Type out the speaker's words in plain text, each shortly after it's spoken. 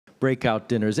breakout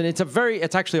dinners. And it's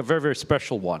actually a very, very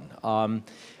special one.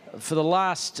 For the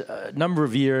last number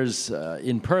of years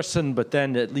in person, but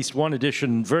then at least one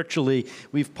edition virtually,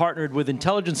 we've partnered with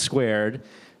Intelligence Squared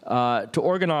to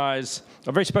organize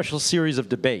a very special series of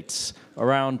debates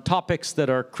around topics that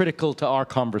are critical to our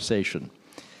conversation.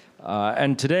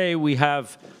 And today we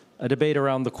have a debate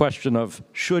around the question of,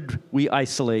 should we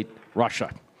isolate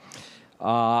Russia?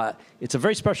 It's a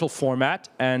very special format,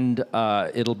 and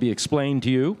it'll be explained to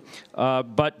you.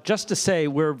 But just to say,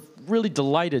 we're really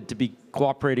delighted to be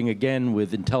cooperating again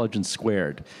with Intelligence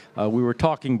Squared. We were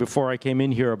talking before I came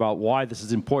in here about why this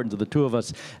is important to the two of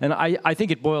us, and I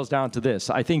think it boils down to this.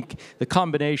 I think the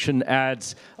combination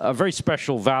adds a very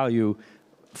special value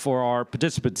for our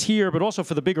participants here, but also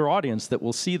for the bigger audience that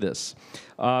will see this.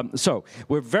 So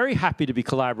we're very happy to be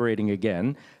collaborating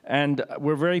again, and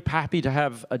we're very happy to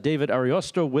have David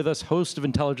Ariosto with us, host of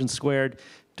Intelligence Squared,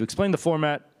 to explain the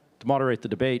format, to moderate the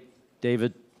debate.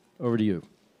 David, over to you.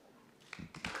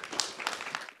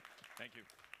 Thank you.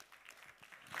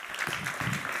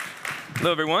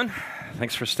 Hello, everyone.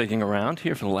 Thanks for sticking around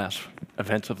here for the last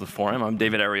event of the forum. I'm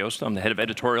David Ariosto. I'm the head of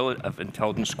editorial of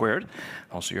Intelligence Squared,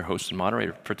 also your host and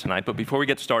moderator for tonight. But before we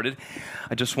get started,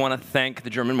 I just want to thank the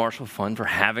German Marshall Fund for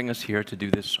having us here to do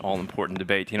this all-important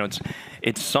debate. You know,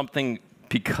 it's something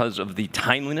because of the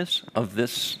timeliness of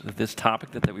this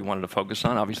topic that we wanted to focus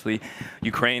on. Obviously,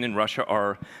 Ukraine and Russia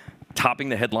are topping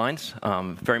the headlines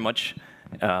very much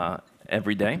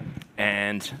every day.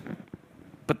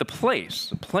 But the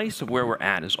place of where we're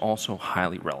at is also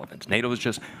highly relevant. NATO is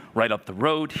just right up the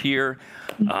road here.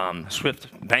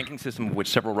 SWIFT banking system, of which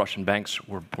several Russian banks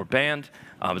were banned,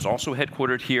 is also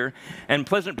headquartered here. And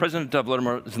President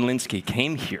Vladimir Zelensky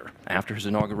came here after his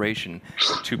inauguration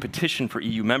to petition for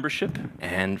EU membership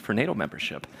and for NATO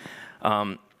membership.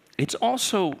 It's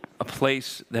also a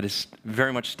place that is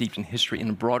very much steeped in history in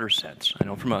a broader sense. I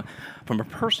know from a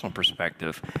personal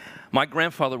perspective, my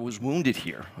grandfather was wounded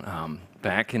here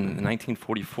back in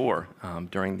 1944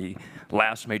 during the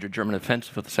last major German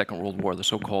offensive of the Second World War, the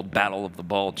so-called Battle of the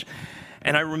Bulge.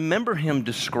 And I remember him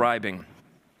describing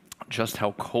just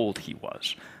how cold he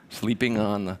was, sleeping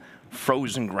on the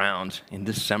frozen ground in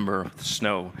December with the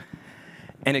snow.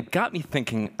 And it got me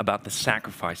thinking about the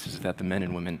sacrifices that the men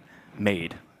and women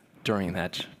made during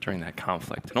that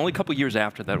conflict. And only a couple years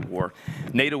after that war,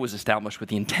 NATO was established with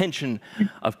the intention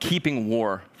of keeping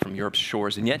war from Europe's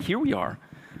shores. And yet here we are,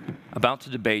 about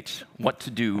to debate what to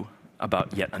do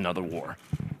about yet another war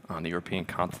on the European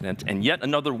continent. And yet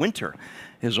another winter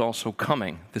is also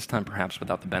coming, this time perhaps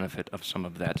without the benefit of some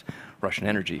of that Russian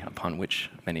energy upon which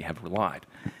many have relied.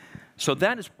 So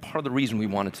that is part of the reason we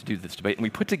wanted to do this debate. And we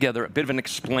put together a bit of an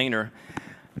explainer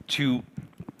to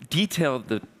detail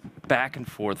the back and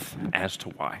forth as to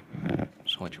why.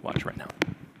 So I'll let you watch right now.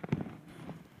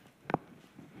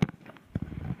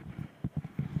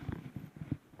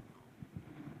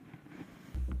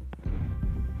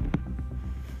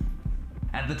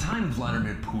 At the time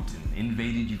Vladimir Putin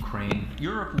invaded Ukraine,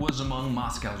 Europe was among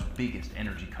Moscow's biggest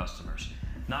energy customers.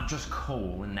 Not just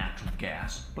coal and natural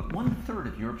gas, but 1/3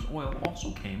 of Europe's oil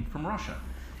also came from Russia.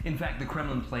 In fact, the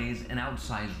Kremlin plays an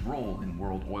outsized role in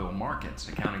world oil markets,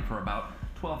 accounting for about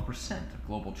 12% of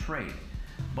global trade.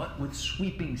 But with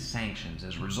sweeping sanctions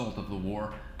as a result of the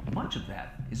war, much of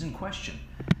that is in question.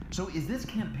 So is this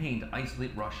campaign to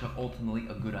isolate Russia ultimately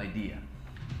a good idea?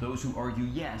 Those who argue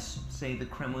yes say the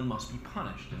Kremlin must be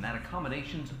punished and that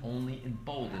accommodations only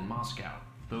embolden Moscow.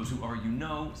 Those who argue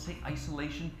no say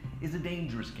isolation is a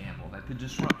dangerous gamble that could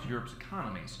disrupt Europe's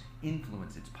economies,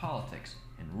 influence its politics,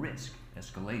 and risk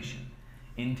escalation.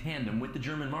 In tandem with the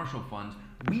German Marshall Fund,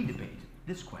 we debate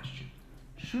this question: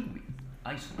 should we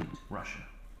isolate Russia?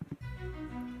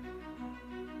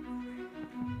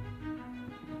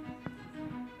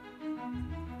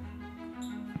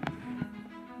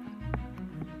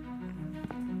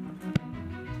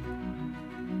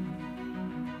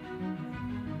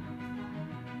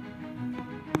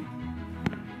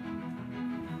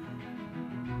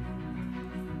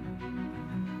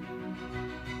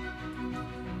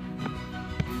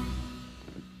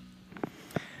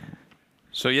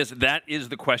 So yes, that is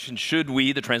the question. Should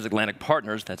we, the transatlantic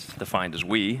partners, that's defined as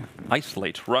we,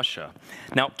 isolate Russia?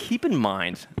 Now, keep in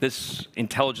mind, this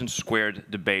Intelligence Squared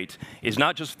debate is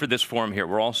not just for this forum here.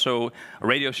 We're also a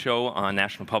radio show on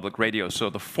National Public Radio.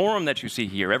 So the forum that you see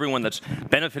here, everyone that's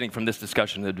benefiting from this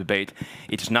discussion, the debate,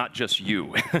 it's not just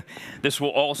you. This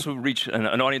will also reach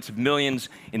an audience of millions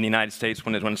in the United States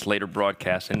when it's later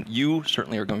broadcast, and you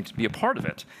certainly are going to be a part of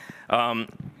it.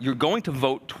 You're going to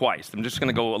vote twice. I'm just going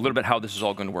to go a little bit how this is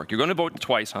all going to work. You're going to vote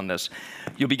twice on this.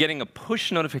 You'll be getting a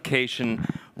push notification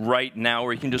right now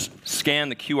where you can just scan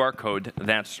the QR code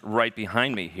that's right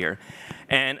behind me here.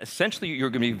 And essentially, you're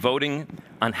going to be voting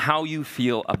on how you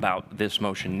feel about this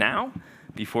motion now,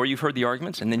 before you've heard the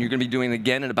arguments, and then you're going to be doing it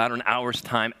again in about an hour's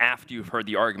time after you've heard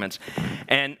the arguments.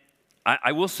 And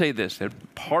I will say this,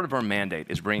 that part of our mandate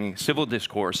is bringing civil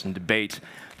discourse and debate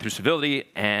through civility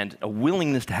and a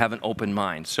willingness to have an open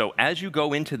mind. So as you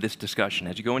go into this discussion,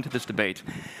 as you go into this debate,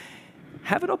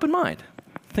 have an open mind.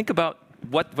 Think about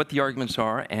what the arguments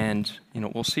are, and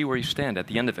we'll see where you stand at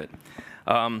the end of it.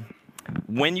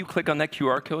 When you click on that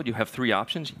QR code, you have three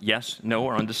options: yes, no,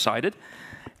 or undecided.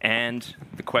 And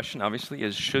the question, obviously,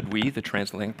 is should we, the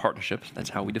transatlantic partnerships, that's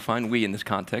how we define we in this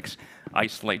context,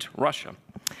 isolate Russia?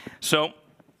 So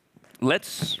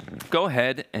let's go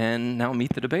ahead and now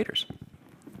meet the debaters.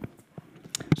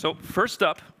 So first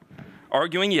up,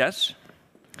 arguing yes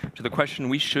to the question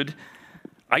we should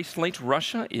isolate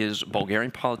Russia is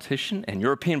Bulgarian politician and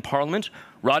European Parliament,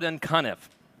 Radan Kanev.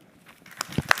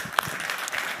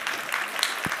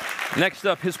 Next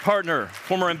up, his partner,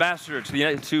 former ambassador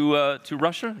to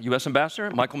Russia, U.S.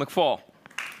 Ambassador, Michael McFaul.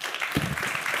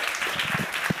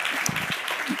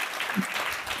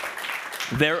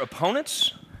 Their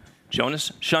opponents,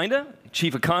 Jonas Schinde,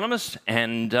 chief economist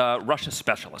and Russia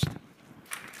specialist.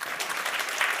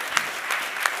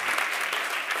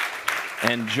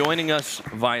 And joining us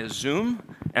via Zoom,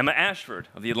 Emma Ashford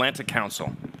of the Atlantic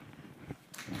Council.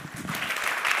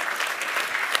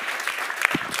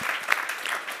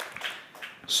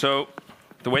 So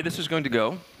the way this is going to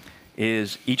go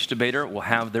is each debater will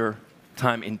have their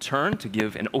time in turn to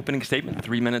give an opening statement,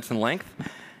 3 minutes in length.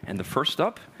 And the first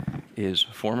up is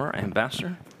former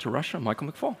ambassador to Russia,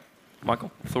 Michael McFaul.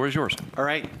 Michael, the floor is yours. All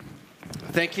right.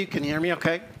 Thank you. Can you hear me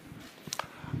okay?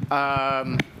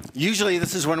 Usually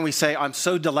this is when we say, I'm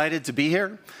so delighted to be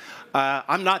here.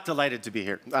 I'm not delighted to be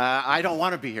here. I don't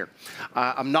want to be here.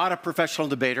 I'm not a professional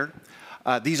debater.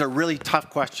 These are really tough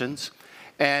questions.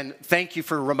 And thank you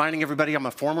for reminding everybody I'm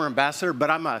a former ambassador, but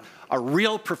I'm a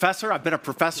real professor. I've been a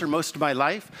professor most of my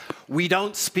life. We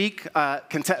don't speak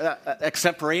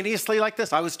extemporaneously like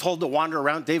this. I was told to wander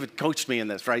around. David coached me in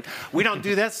this, right? We don't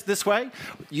do this way.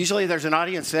 Usually there's an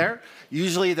audience there.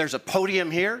 Usually there's a podium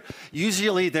here.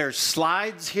 Usually there's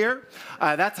slides here.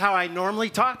 That's how I normally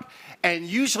talk. And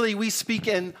usually we speak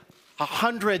in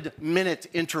 100-minute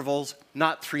intervals,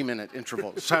 not 3-minute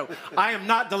intervals. So I am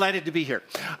not delighted to be here.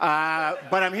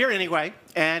 But I'm here anyway,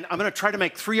 and I'm going to try to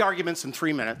make 3 arguments in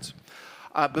 3 minutes.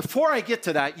 Before I get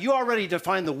to that, you already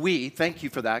defined the we. Thank you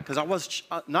for that, because I was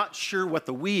not sure what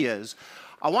the we is.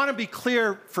 I want to be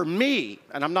clear for me,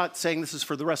 and I'm not saying this is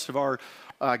for the rest of our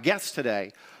guests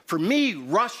today. For me,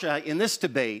 Russia in this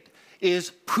debate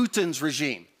is Putin's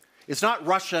regime. It's not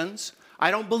Russians. I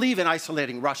don't believe in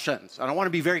isolating Russians. I don't want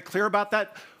to be very clear about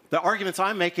that. The arguments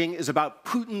I'm making is about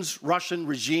Putin's Russian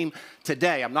regime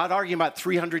today. I'm not arguing about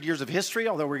 300 years of history,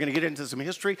 although we're going to get into some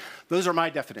history. Those are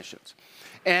my definitions.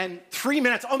 And 3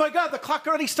 minutes, oh my God, the clock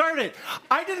already started.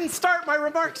 I didn't start my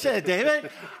remarks yet,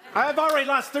 David. I've already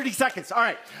lost 30 seconds. All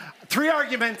right, 3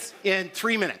 arguments in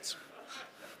 3 minutes.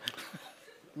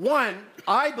 One,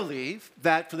 I believe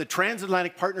that for the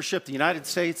transatlantic partnership, the United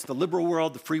States, the liberal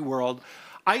world, the free world,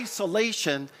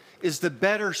 isolation is the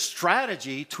better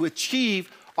strategy to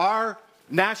achieve our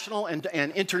national and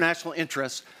international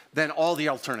interests than all the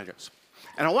alternatives.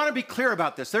 And I want to be clear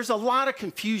about this. There's a lot of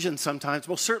confusion sometimes,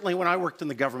 well, certainly when I worked in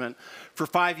the government for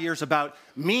 5 years, about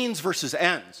means versus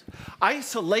ends.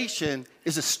 Isolation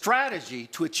is a strategy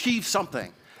to achieve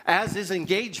something, as is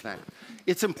engagement.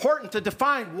 It's important to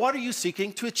define what are you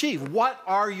seeking to achieve? What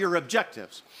are your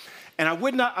objectives? And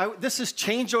this has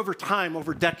changed over time,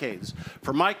 over decades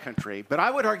for my country, but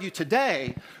I would argue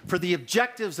today for the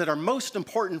objectives that are most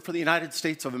important for the United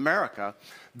States of America,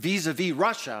 vis-a-vis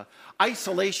Russia,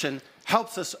 isolation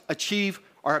helps us achieve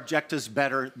our objectives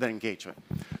better than engagement.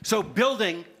 So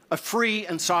building a free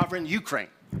and sovereign Ukraine.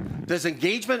 Does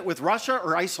engagement with Russia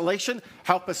or isolation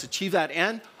help us achieve that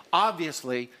end?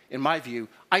 Obviously, in my view,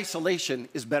 isolation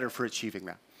is better for achieving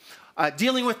that.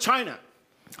 Dealing with China.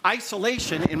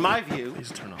 Isolation, in my view,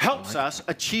 helps us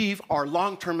achieve our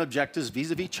long-term objectives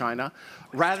vis-a-vis China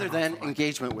rather than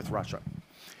engagement with Russia.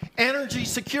 Energy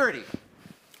security.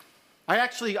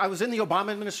 I was in the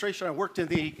Obama administration. I worked in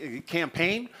the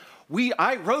campaign.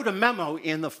 I wrote a memo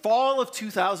in the fall of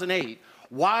 2008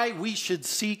 why we should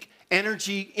seek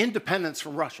energy independence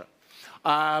from Russia.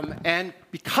 And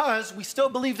because we still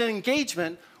believed in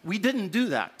engagement, we didn't do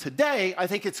that. Today, I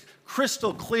think it's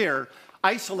crystal clear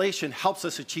isolation helps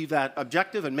us achieve that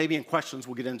objective, and maybe in questions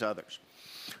we'll get into others.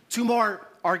 Two more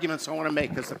arguments I want to make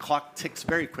because the clock ticks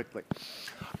very quickly.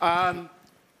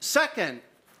 Second,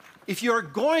 if you're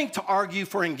going to argue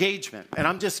for engagement, and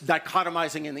I'm just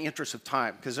dichotomizing in the interest of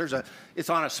time because it's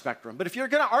on a spectrum, but if you're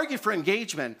going to argue for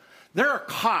engagement, there are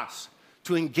costs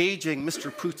to engaging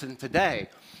Mr. Putin today,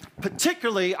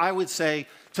 particularly, I would say,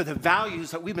 to the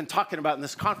values that we've been talking about in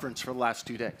this conference for the last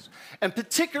 2 days. And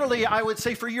particularly, I would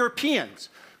say, for Europeans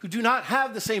who do not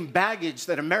have the same baggage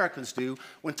that Americans do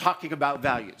when talking about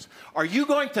values. Are you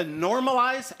going to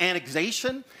normalize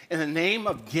annexation in the name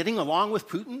of getting along with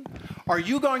Putin? Are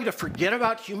you going to forget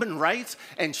about human rights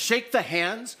and shake the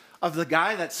hands of the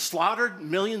guy that slaughtered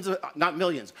millions, not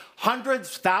millions,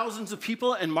 hundreds, thousands of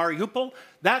people in Mariupol?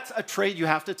 That's a trade you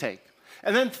have to take.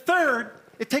 And then third,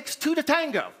 it takes two to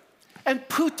tango. And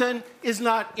Putin is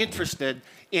not interested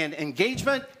in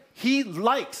engagement. He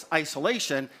likes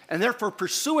isolation, and therefore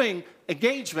pursuing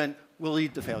engagement will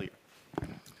lead to failure.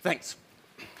 Thanks.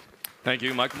 Thank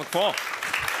you, Michael McFaul.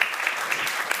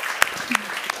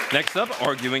 Next up,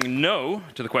 arguing no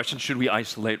to the question, should we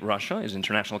isolate Russia, is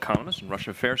international economist and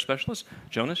Russia affairs specialist,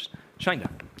 Jonas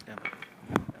Schinda.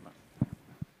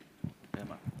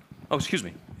 Emma. Oh, excuse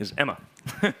me, is Emma.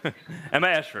 Emma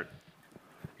Ashford.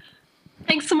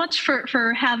 Thanks so much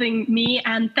for having me,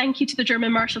 and thank you to the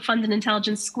German Marshall Fund and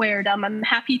Intelligence Squared. I'm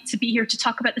happy to be here to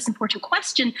talk about this important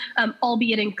question,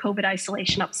 albeit in COVID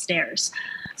isolation upstairs.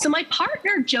 So my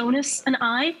partner, Jonas, and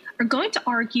I are going to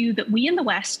argue that we in the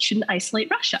West shouldn't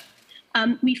isolate Russia.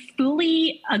 We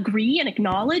fully agree and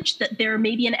acknowledge that there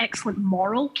may be an excellent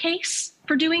moral case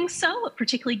for doing so,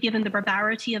 particularly given the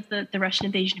barbarity of the Russian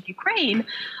invasion of Ukraine.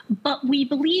 But we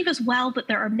believe as well that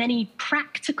there are many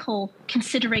practical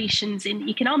considerations in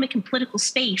economic and political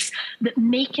space that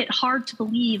make it hard to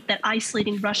believe that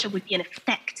isolating Russia would be an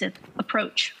effective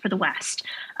approach for the West.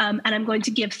 And I'm going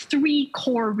to give three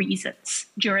core reasons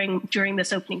during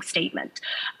this opening statement.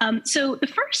 So the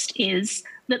first is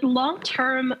that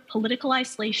long-term political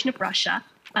isolation of Russia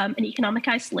and economic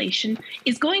isolation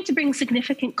is going to bring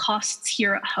significant costs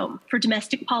here at home for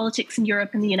domestic politics in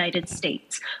Europe and the United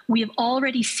States. We have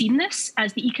already seen this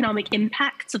as the economic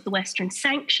impacts of the Western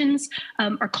sanctions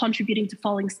are contributing to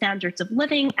falling standards of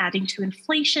living, adding to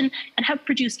inflation, and have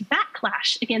produced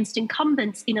backlash against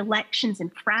incumbents in elections in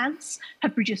France,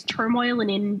 have produced turmoil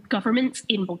in governments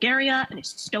in Bulgaria and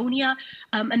Estonia,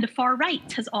 and the far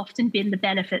right has often been the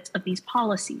benefit of these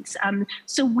policies.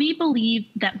 So we believe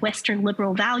that Western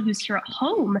liberal values here at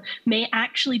home may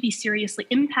actually be seriously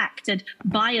impacted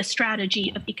by a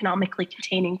strategy of economically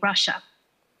containing Russia.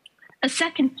 A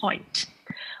second point,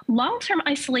 long-term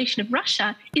isolation of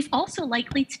Russia is also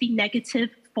likely to be negative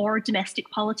for domestic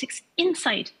politics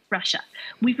inside Russia.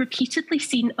 We've repeatedly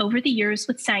seen over the years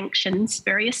with sanctions,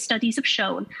 various studies have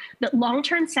shown that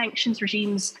long-term sanctions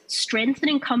regimes strengthen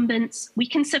incumbents,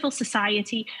 weaken civil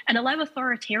society, and allow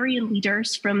authoritarian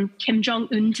leaders from Kim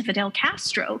Jong-un to Fidel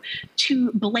Castro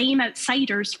to blame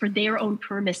outsiders for their own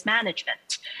poor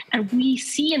mismanagement. And we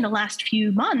see in the last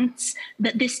few months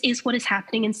that this is what is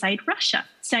happening inside Russia.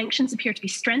 Sanctions appear to be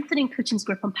strengthening Putin's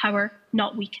grip on power,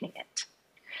 not weakening it.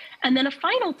 And then a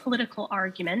final political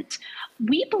argument,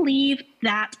 we believe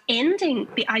that ending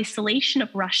the isolation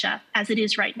of Russia as it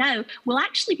is right now will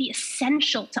actually be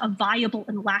essential to a viable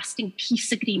and lasting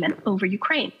peace agreement over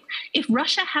Ukraine. If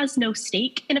Russia has no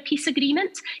stake in a peace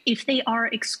agreement, if they are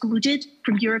excluded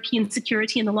from European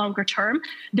security in the longer term,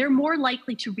 they're more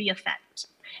likely to reoffend.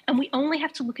 And we only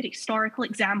have to look at historical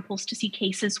examples to see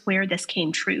cases where this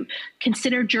came true.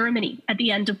 Consider Germany at the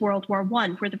end of World War I,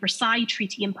 where the Versailles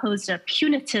Treaty imposed a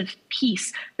punitive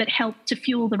peace that helped to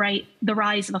fuel the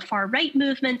rise of a far-right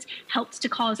movement, helped to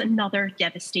cause another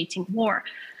devastating war.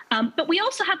 But we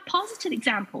also have positive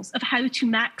examples of how to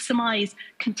maximize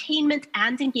containment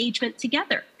and engagement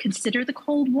together. Consider the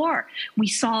Cold War. We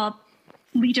saw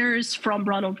leaders from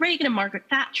Ronald Reagan and Margaret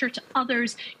Thatcher to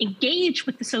others engage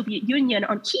with the Soviet Union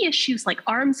on key issues like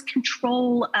arms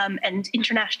control and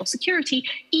international security,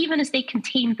 even as they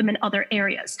contained them in other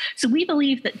areas. So we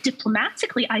believe that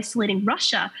diplomatically isolating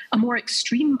Russia, a more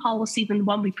extreme policy than the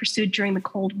one we pursued during the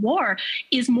Cold War,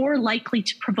 is more likely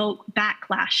to provoke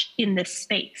backlash in this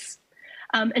space.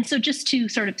 And so just to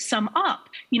sort of sum up,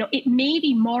 it may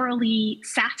be morally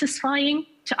satisfying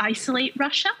to isolate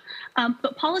Russia,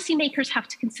 but policymakers have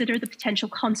to consider the potential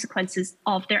consequences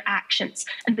of their actions.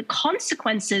 And the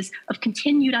consequences of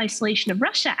continued isolation of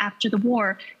Russia after the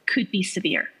war could be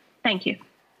severe. Thank you.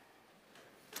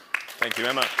 Thank you,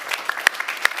 Emma.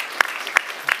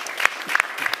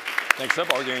 Next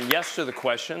up, arguing yes to the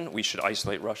question, we should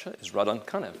isolate Russia, is Radan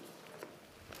Kanev.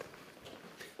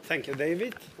 Thank you,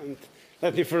 David. And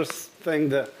let me first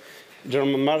thank the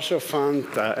German Marshall Fund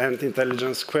and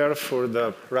Intelligence Square for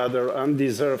the rather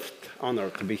undeserved honor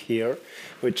to be here,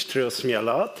 which thrills me a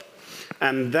lot.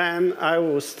 And then I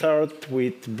will start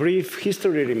with brief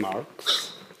history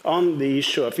remarks on the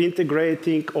issue of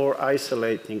integrating or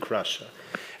isolating Russia.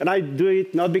 And I do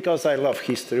it not because I love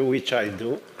history, which I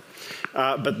do,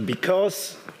 but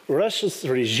because Russia's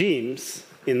regimes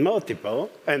in multiple,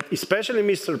 and especially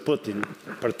Mr. Putin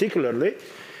particularly,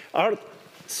 are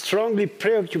strongly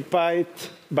preoccupied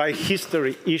by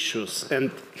history issues, and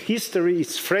history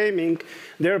is framing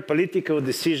their political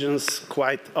decisions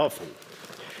quite often.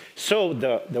 So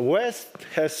the West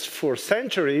has, for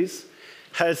centuries,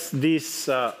 has this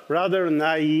rather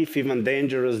naive, even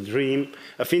dangerous dream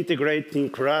of integrating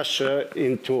Russia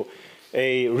into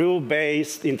a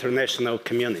rule-based international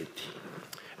community.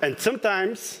 And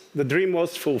sometimes the dream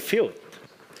was fulfilled.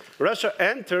 Russia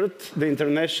entered the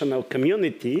international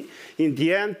community in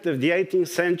the end of the 18th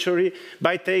century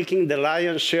by taking the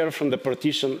lion's share from the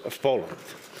partition of Poland,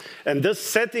 and thus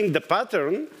setting the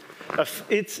pattern of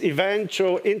its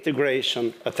eventual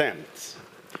integration attempts.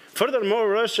 Furthermore,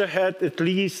 Russia had at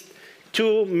least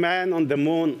two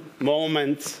man-on-the-moon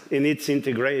moments in its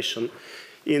integration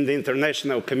in the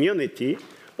international community,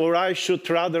 or I should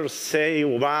rather say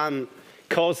one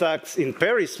Cossacks in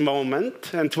Paris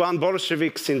moment and one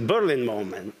Bolsheviks in Berlin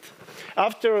moment.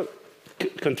 After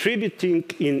contributing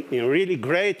in really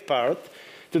great part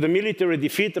to the military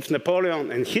defeat of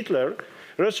Napoleon and Hitler,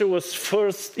 Russia was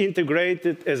first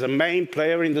integrated as a main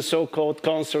player in the so-called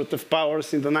concert of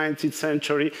powers in the 19th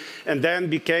century, and then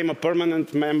became a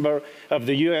permanent member of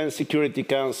the UN Security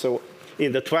Council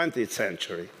in the 20th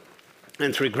century.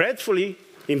 And regretfully,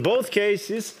 in both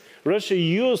cases, Russia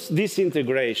used this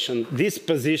integration, this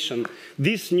position,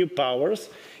 these new powers,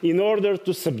 in order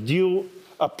to subdue,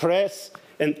 oppress,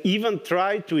 and even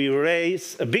try to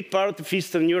erase a big part of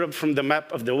Eastern Europe from the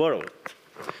map of the world,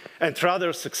 and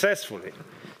rather successfully.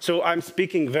 So I'm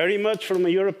speaking very much from a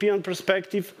European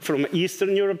perspective, from an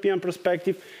Eastern European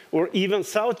perspective, or even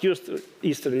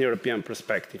Southeastern European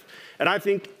perspective. And I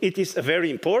think it is a very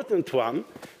important one,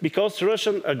 because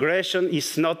Russian aggression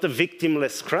is not a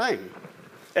victimless crime.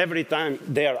 Every time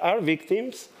there are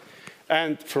victims,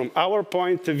 and from our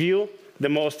point of view, the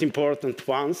most important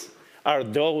ones are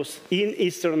those in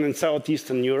Eastern and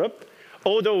Southeastern Europe,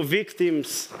 although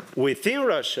victims within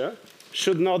Russia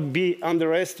should not be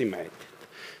underestimated.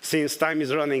 Since time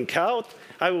is running out,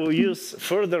 I will use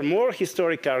furthermore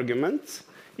historic arguments,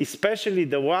 especially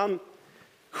the one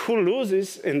who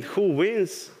loses and who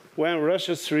wins when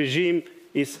Russia's regime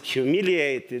is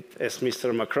humiliated, as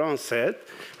Mr. Macron said,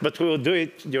 but we will do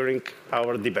it during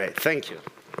our debate. Thank you.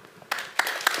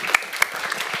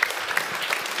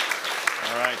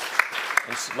 All right.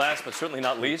 And last but certainly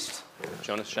not least,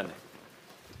 Jonas Schende.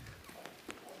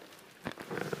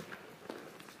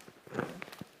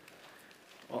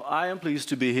 Well, I am pleased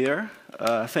to be here.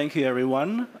 Thank you,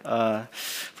 everyone,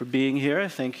 for being here.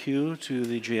 Thank you to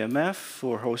the GMF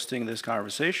for hosting this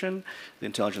conversation, the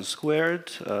Intelligence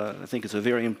Squared. I think it's a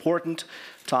very important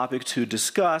topic to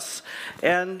discuss.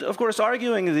 And, of course,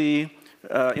 arguing the,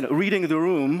 reading the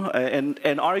room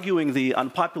and arguing the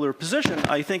unpopular position,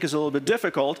 I think, is a little bit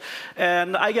difficult.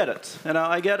 And I get it.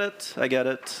 I get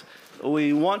it.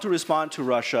 We want to respond to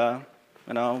Russia.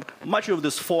 Much of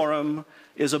this forum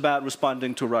is about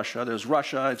responding to Russia. There's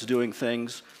Russia, it's doing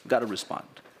things, we've got to respond.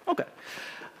 Okay.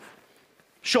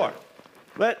 Sure.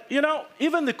 But,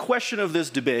 even the question of this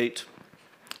debate,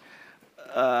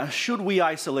 should we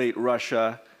isolate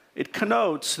Russia, it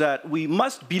connotes that we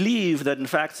must believe that, in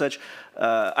fact, such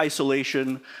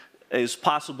isolation is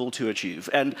possible to achieve.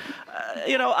 And,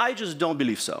 I just don't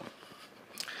believe so.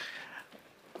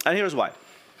 And here's why.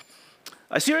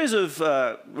 A series of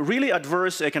really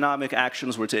adverse economic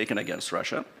actions were taken against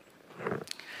Russia.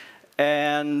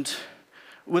 And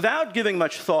without giving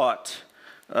much thought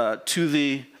to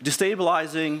the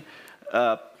destabilizing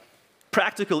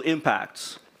practical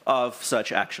impacts of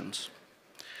such actions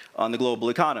on the global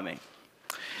economy.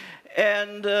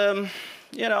 And,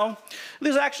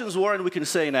 these actions were, and we can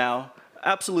say now,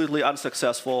 absolutely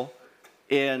unsuccessful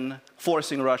in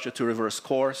forcing Russia to reverse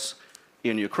course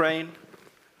in Ukraine.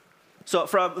 So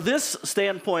from this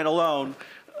standpoint alone,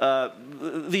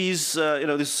 this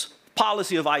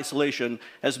policy of isolation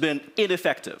has been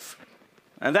ineffective.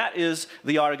 And that is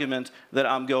the argument that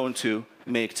I'm going to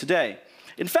make today.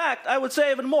 In fact, I would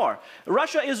say even more.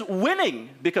 Russia is winning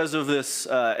because of this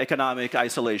economic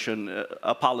isolation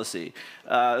policy.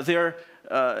 The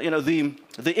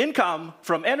income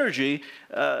from energy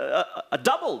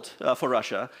doubled for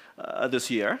Russia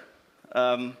this year.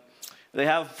 They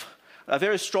have a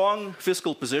very strong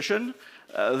fiscal position.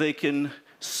 They can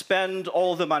spend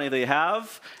all the money they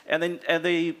have, and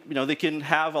they can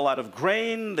have a lot of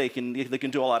grain. They can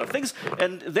do a lot of things,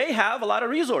 and they have a lot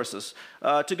of resources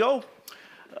to go,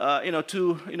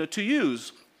 to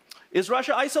use. Is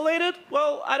Russia isolated?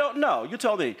 Well, I don't know. You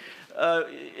tell me.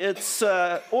 Its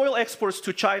oil exports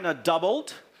to China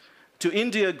doubled. To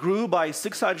India grew by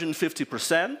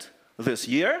 650% this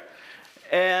year,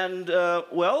 and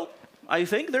well, I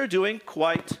think they're doing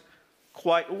quite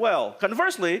well.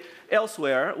 Conversely,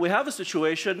 elsewhere, we have a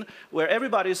situation where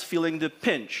everybody's feeling the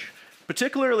pinch,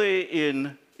 particularly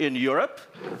in Europe.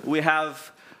 We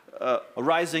have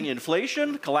rising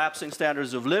inflation, collapsing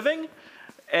standards of living,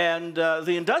 and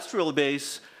the industrial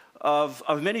base of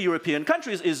many European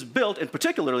countries is built, and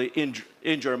particularly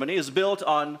in Germany, is built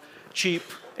on cheap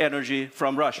energy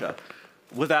from Russia.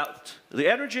 Without the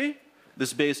energy,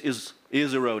 this base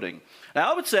is eroding.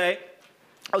 Now, I would say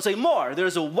more.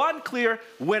 There's one clear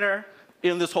winner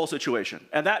in this whole situation,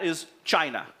 and that is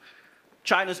China.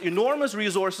 China's enormous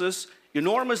resources,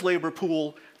 enormous labor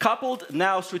pool, coupled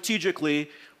now strategically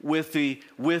with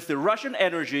the Russian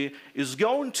energy, is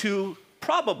going to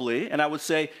probably, and I would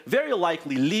say very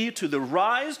likely, lead to the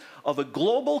rise of a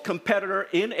global competitor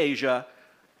in Asia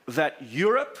that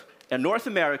Europe and North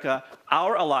America,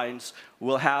 our alliance,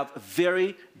 will have a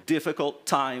very difficult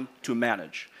time to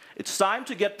manage. It's time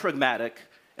to get pragmatic,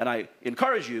 and I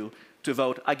encourage you to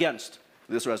vote against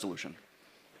this resolution.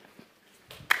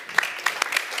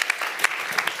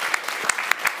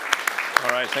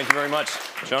 All right, thank you very much,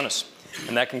 Jonas.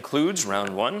 And that concludes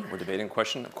round one. We're debating the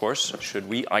question, of course, should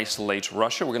we isolate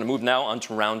Russia? We're going to move now on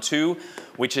to round two,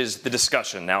 which is the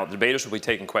discussion. Now, the debaters will be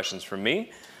taking questions from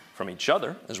me, from each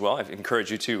other as well. I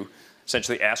encourage you to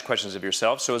essentially ask questions of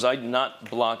yourself. So as I do not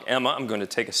block Emma, I'm going to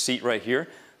take a seat right here.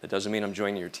 That doesn't mean I'm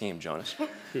joining your team, Jonas.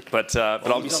 But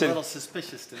I'll be sitting. A little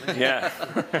suspicious to me. Yeah.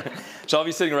 So I'll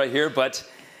be sitting right here. But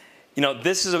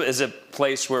this is a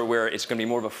place where it's going to be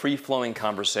more of a free-flowing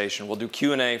conversation. We'll do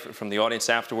Q&A from the audience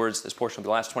afterwards. This portion will be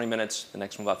the last 20 minutes. The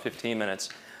next one about 15 minutes.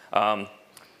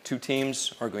 Two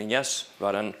teams arguing yes: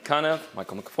 Vadan Kanev,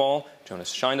 Michael McFall,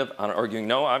 Jonas Scheinab arguing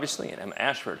no, obviously, and Emma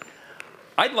Ashford.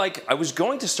 I was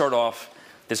going to start off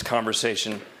this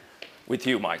conversation with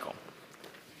you, Michael.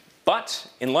 But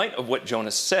in light of what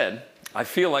Jonas said, I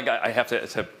feel like I have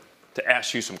to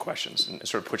ask you some questions and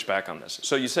sort of push back on this.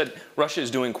 So you said Russia is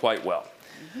doing quite well.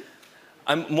 Mm-hmm.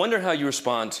 I'm wondering how you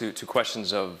respond to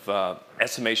questions of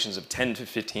estimations of 10 to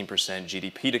 15%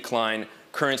 GDP decline,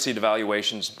 currency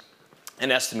devaluations,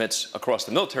 and estimates across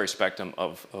the military spectrum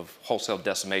of wholesale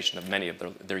decimation of many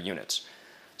of their units.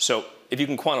 So if you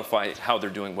can quantify how they're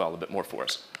doing well a bit more for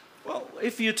us. Well,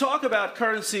 if you talk about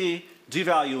currency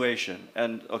devaluation,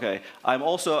 and okay, I'm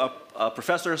also a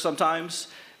professor sometimes,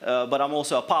 but I'm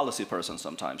also a policy person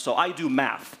sometimes. So I do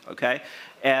math, okay?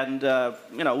 And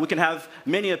we can have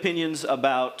many opinions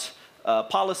about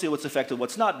policy, what's effective,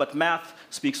 what's not, but math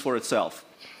speaks for itself.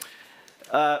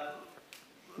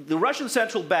 The Russian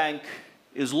central bank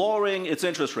is lowering its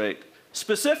interest rate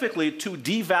specifically to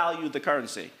devalue the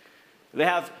currency. They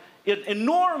have an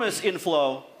enormous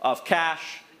inflow of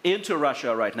cash into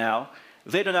Russia right now.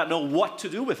 They do not know what to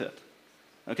do with it.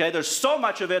 Okay, there's so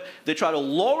much of it. They try to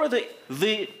lower the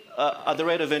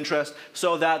rate of interest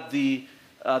so that the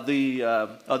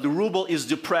ruble is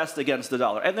depressed against the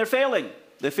dollar, and they're failing.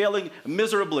 They're failing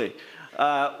miserably.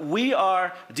 We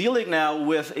are dealing now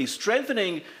with a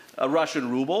strengthening Russian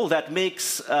ruble that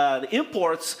makes the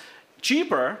imports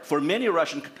cheaper for many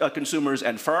Russian consumers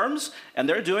and firms, and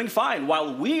they're doing fine,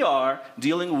 while we are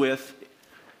dealing with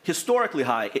historically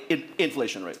high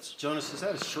inflation rates. Jonas, is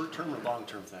that a short-term or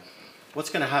long-term thing? What's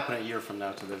going to happen a year from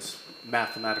now to those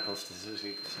mathematical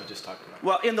statistics we just talked about?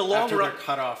 Well, in the long after run, they're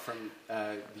cut off from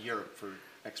Europe for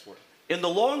export. In the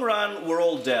long run, we're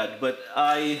all dead. But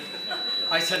I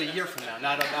said a year from now.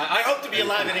 I hope to be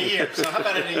alive in a year. So how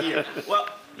about in a year? Well,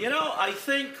 I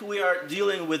think we are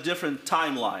dealing with different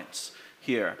timelines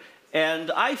here,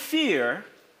 and I sincerely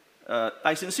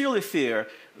fear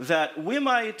that we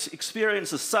might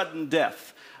experience a sudden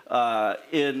death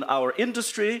in our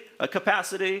industry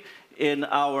capacity, in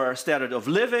our standard of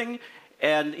living,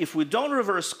 and if we don't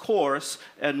reverse course,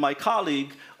 and my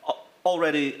colleague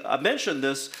already mentioned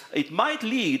this, it might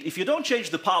lead, if you don't change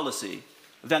the policy,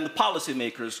 then the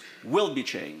policymakers will be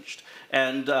changed.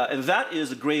 And that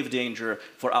is a grave danger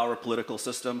for our political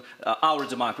system, our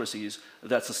democracies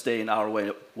that sustain our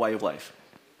way of life.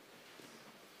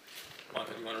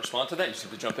 Monica, do you want to respond to that? You just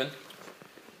have to jump in.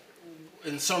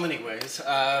 in so many ways.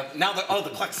 Now, the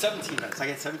clock's 17 minutes. I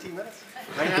get 17 minutes?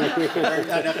 Right now?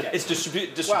 Okay. It's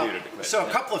distributed. Well, so a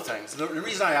couple of things. The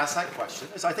reason I asked that question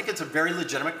is I think it's a very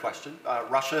legitimate question.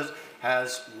 Russia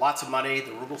has lots of money,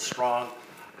 the ruble's strong,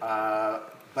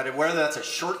 but whether that's a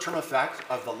short-term effect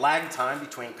of the lag time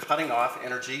between cutting off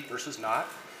energy versus not.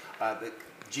 The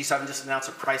G7 just announced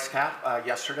a price cap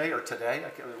yesterday or today.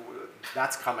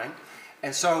 That's coming.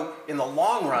 And so in the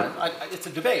long run, it's a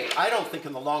debate. I don't think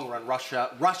in the long run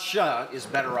Russia is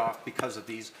better off because of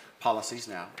these policies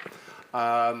now.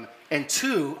 And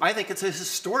two, I think it's a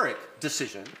historic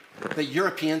decision that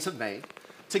Europeans have made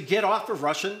to get off of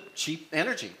Russian cheap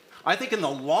energy. I think in the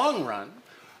long run,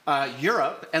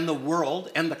 Europe and the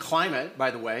world and the climate, by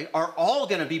the way, are all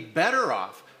going to be better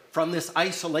off from this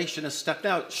isolationist step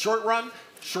out. Short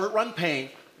run pain,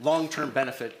 long-term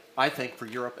benefit, I think, for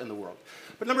Europe and the world.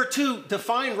 But number two,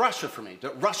 define Russia for me.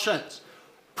 Russians.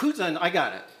 Putin, I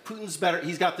got it. Putin's better.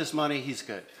 He's got this money. He's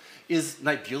good. Is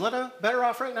Nibulina better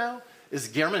off right now? Is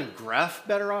German Gref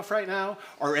better off right now?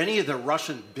 Are any of the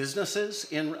Russian businesses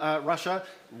in Russia,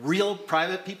 real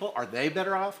private people, are they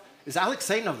better off? Is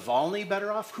Alexei Navalny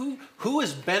better off? Who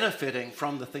is benefiting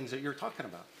from the things that you're talking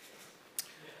about?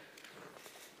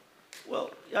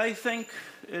 Well, I think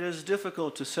it is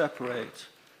difficult to separate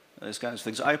these kinds of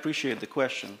things. I appreciate the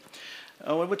question.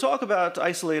 When we talk about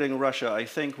isolating Russia, I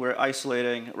think we're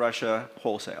isolating Russia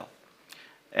wholesale.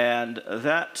 And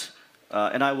that,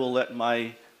 and I will let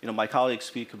my colleagues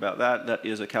speak about that, that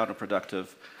is a counterproductive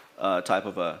type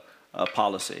of a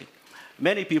policy.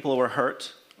 Many people were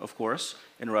hurt, of course,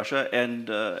 in Russia, and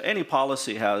any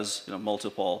policy has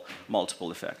multiple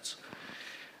effects.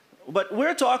 But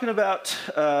we're talking about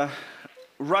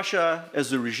Russia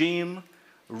as a regime,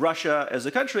 Russia as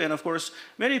a country, and of course,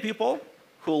 many people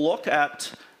who look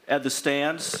at the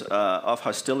stance of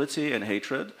hostility and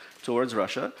hatred towards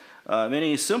Russia,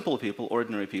 many simple people,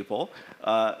 ordinary people,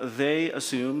 they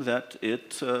assume that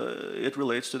it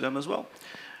relates to them as well.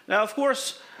 Now, of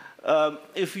course,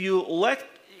 if you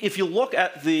look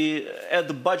at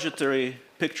the budgetary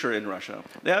picture in Russia,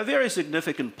 they have a very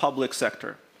significant public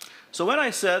sector. So when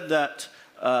I said that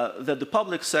the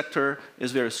public sector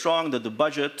is very strong, that the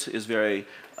budget is very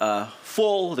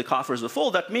full, the coffers are full,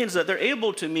 that means that they're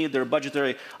able to meet their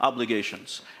budgetary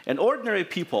obligations. And ordinary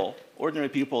people,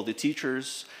 the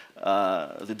teachers,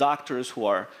 the doctors who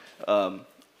are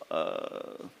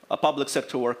public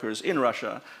sector workers in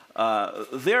Russia,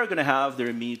 they're going to have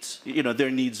their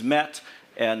needs met,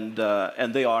 and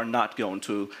they are not going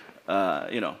to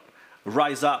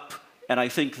rise up. And I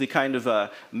think the kind of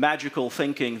magical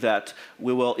thinking that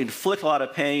we will inflict a lot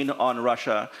of pain on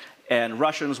Russia and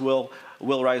Russians will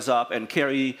rise up and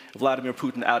carry Vladimir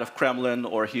Putin out of Kremlin,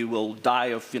 or he will die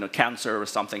of cancer or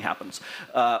something happens.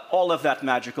 All of that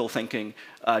magical thinking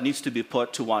needs to be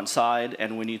put to one side,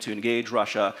 and we need to engage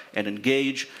Russia and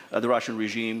engage the Russian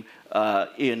regime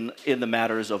in the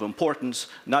matters of importance,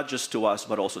 not just to us,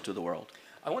 but also to the world.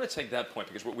 I want to take that point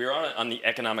because we're on the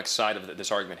economic side of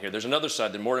this argument here. There's another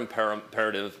side, the more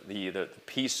imperative, the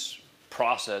peace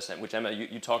process, which Emma,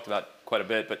 you talked about quite a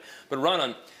bit. But Ron,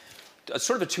 on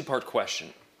sort of a two-part question.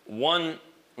 One,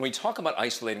 when we talk about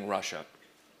isolating Russia,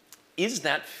 is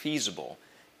that feasible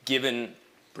given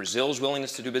Brazil's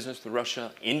willingness to do business with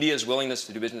Russia, India's willingness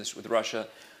to do business with Russia,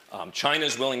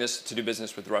 China's willingness to do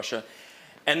business with Russia?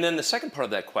 And then the second part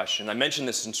of that question, I mentioned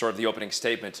this in sort of the opening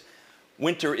statement,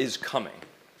 winter is coming.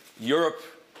 Europe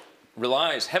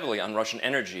relies heavily on Russian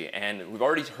energy, and we've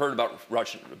already heard about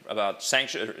rationing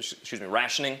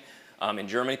in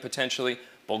Germany potentially.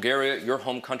 Bulgaria, your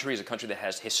home country, is a country that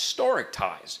has historic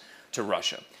ties to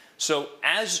Russia. So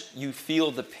as you feel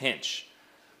the pinch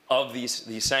of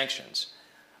these sanctions,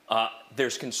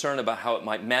 there's concern about how it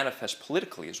might manifest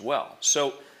politically as well.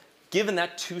 So given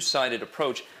that two-sided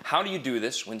approach, how do you do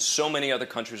this when so many other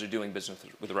countries are doing business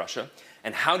with Russia?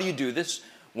 And how do you do this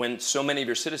when so many of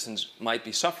your citizens might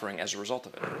be suffering as a result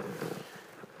of it?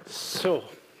 So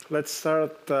let's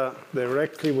start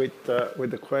directly with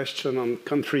the question on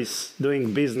countries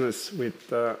doing business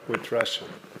with Russia.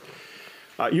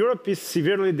 Europe is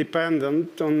severely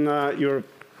dependent on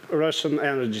Russian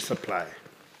energy supply.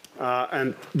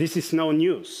 And this is no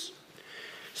news.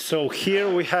 So here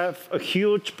we have a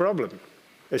huge problem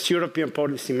as European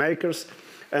policymakers.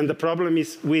 And the problem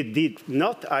is we did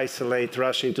not isolate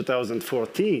Russia in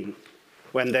 2014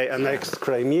 when they annexed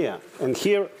Crimea. And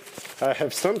here I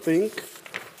have something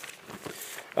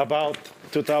about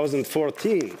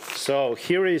 2014. So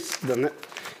here is the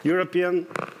European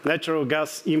natural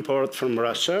gas import from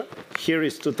Russia. Here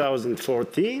is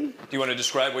 2014. Do you want to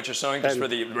describe what you're showing just for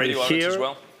the radio audience as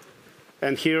well?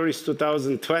 And here is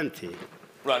 2020.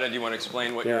 Rada, do you want to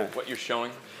explain what you're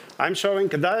showing? I'm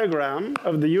showing a diagram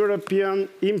of the European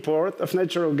import of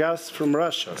natural gas from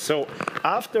Russia. So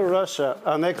after Russia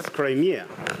annexed Crimea,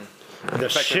 the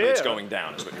share... it's going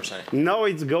down, is what you're saying. No,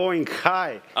 it's going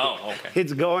high. Oh, okay.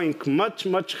 It's going much,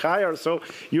 much higher. So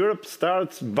Europe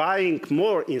starts buying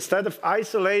more. Instead of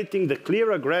isolating the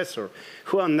clear aggressor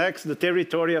who annexed the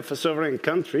territory of a sovereign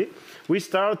country, we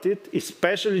started,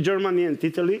 especially Germany and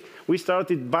Italy, we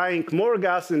started buying more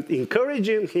gas and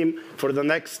encouraging him for the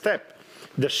next step.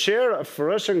 The share of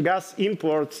Russian gas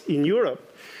imports in Europe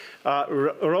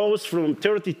rose from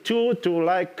 32 to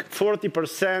like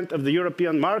 40% of the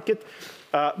European market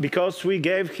because we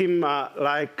gave him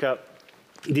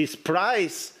this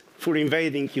price for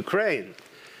invading Ukraine.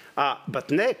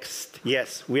 But next,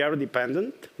 yes, we are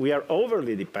dependent. We are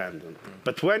overly dependent.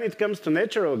 But when it comes to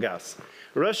natural gas,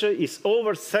 Russia is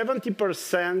over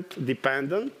 70%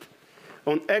 dependent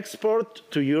on export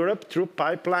to Europe through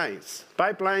pipelines.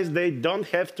 Pipelines they don't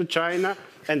have to China,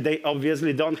 and they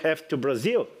obviously don't have to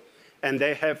Brazil. And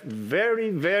they have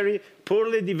very, very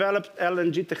poorly developed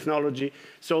LNG technology,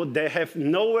 so they have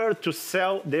nowhere to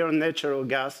sell their natural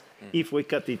gas if we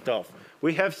cut it off.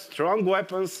 We have strong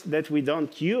weapons that we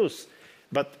don't use.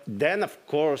 But then, of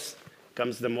course,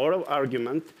 comes the moral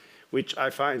argument, which I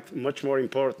find much more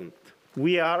important.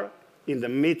 We are in the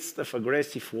midst of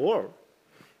aggressive war.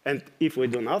 And if we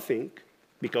do nothing,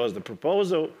 because the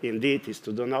proposal indeed is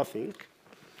to do nothing,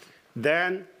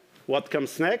 then what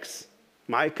comes next?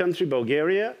 My country,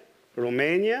 Bulgaria,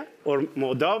 Romania, or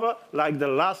Moldova, like the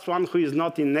last one who is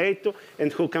not in NATO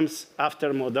and who comes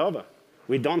after Moldova?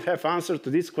 We don't have answer to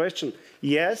this question.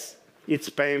 Yes, it's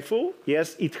painful.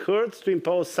 Yes, it hurts to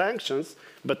impose sanctions,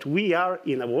 but we are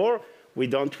in a war. We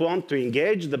don't want to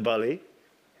engage the bully.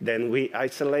 Then we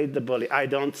isolate the bully. I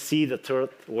don't see the third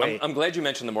way. I'm glad you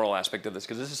mentioned the moral aspect of this,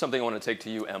 because this is something I want to take to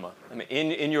you, Emma. I mean,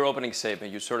 in your opening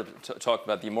statement, you sort of talked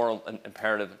about the moral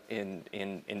imperative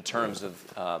in terms of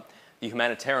the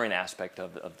humanitarian aspect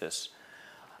of this.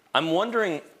 I'm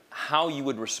wondering how you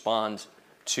would respond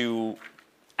to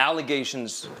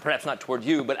allegations, perhaps not toward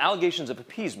you, but allegations of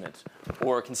appeasement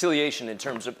or conciliation in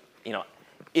terms of,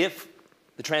 if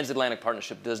the transatlantic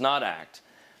partnership does not act,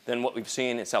 then what we've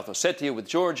seen in South Ossetia with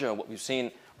Georgia, what we've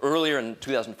seen earlier in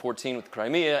 2014 with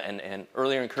Crimea, and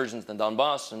earlier incursions in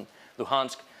Donbass and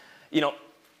Luhansk.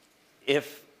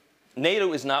 If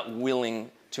NATO is not willing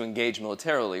to engage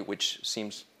militarily, which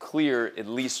seems clear, at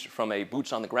least from a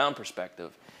boots-on-the-ground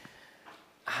perspective,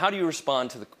 how do you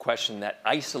respond to the question that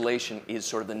isolation is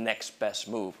sort of the next best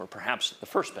move, or perhaps the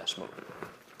first best move?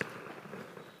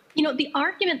 The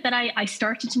argument that I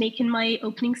started to make in my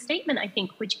opening statement, I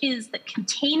think, which is that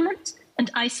containment and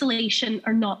isolation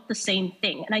are not the same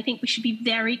thing. And I think we should be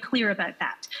very clear about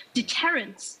that.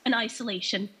 Deterrence and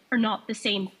isolation are not the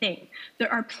same thing.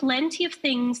 There are plenty of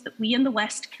things that we in the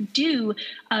West can do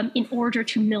in order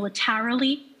to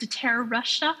militarily deter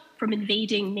Russia from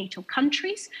invading NATO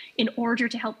countries, in order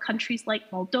to help countries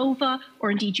like Moldova or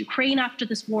indeed Ukraine after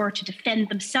this war to defend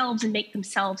themselves and make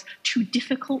themselves too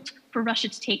difficult for Russia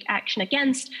to take action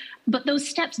against. But those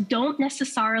steps don't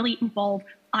necessarily involve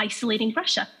isolating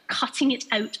Russia, cutting it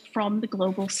out from the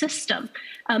global system.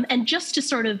 And just to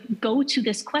sort of go to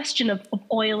this question of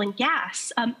oil and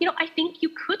gas, I think you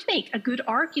could make a good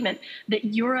argument that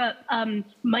Europe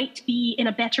might be in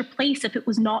a better place if it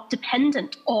was not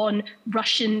dependent on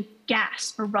Russian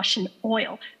gas or Russian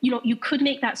oil. You could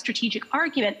make that strategic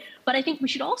argument, but I think we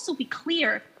should also be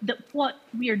clear that what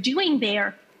we are doing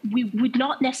there, we would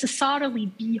not necessarily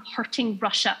be hurting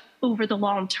Russia over the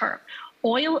long term.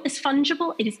 Oil is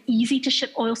fungible. It is easy to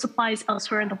ship oil supplies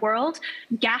elsewhere in the world.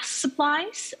 Gas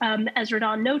supplies, as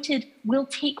Rodan noted, will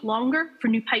take longer for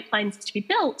new pipelines to be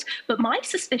built. But my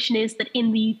suspicion is that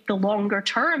in the longer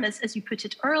term, as you put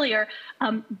it earlier,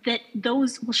 that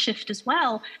those will shift as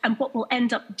well. And what we'll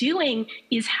end up doing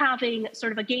is having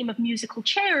sort of a game of musical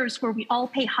chairs where we all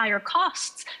pay higher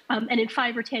costs. And in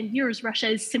 5 or 10 years, Russia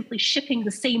is simply shipping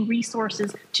the same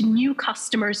resources to new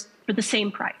customers for the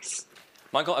same price.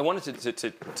 Michael, I wanted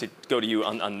to go to you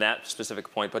on that specific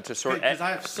point, but to sort of... Because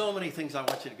I have so many things I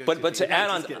want you to go to. But to add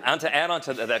on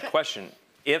to that question,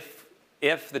 if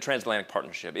the transatlantic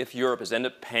partnership, if Europe is end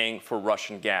up paying for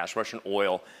Russian gas, Russian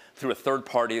oil, through a third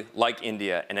party like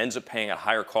India, and ends up paying a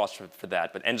higher cost for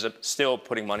that, but ends up still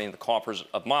putting money in the coffers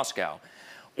of Moscow,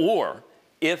 or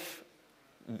if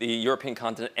the European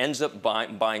continent ends up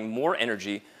buying more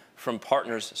energy from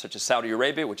partners such as Saudi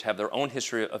Arabia, which have their own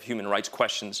history of human rights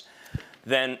questions,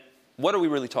 then what are we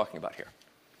really talking about here?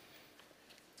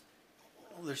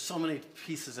 Well, there's so many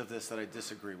pieces of this that I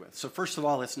disagree with. So first of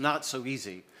all, it's not so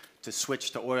easy to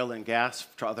switch to oil and gas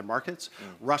to other markets.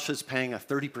 Russia's paying a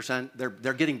 30%,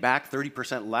 they're getting back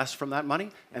 30% less from that money.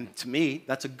 And to me,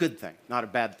 that's a good thing, not a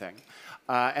bad thing.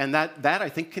 And that I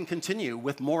think can continue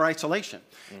with more isolation.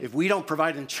 If we don't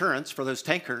provide insurance for those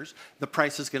tankers, the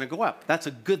price is going to go up. That's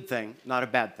a good thing, not a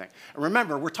bad thing. And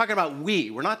remember, we're talking about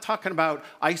we. We're not talking about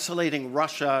isolating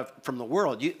Russia from the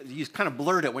world. You kind of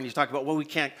blurred it when you talk about, well, we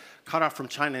can't cut off from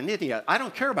China and India. I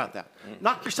don't care about that.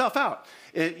 Knock yourself out.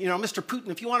 You know, Mr. Putin,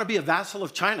 if you want to be a vassal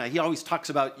of China, he always talks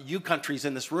about you countries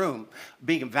in this room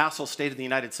being a vassal state of the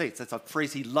United States. That's a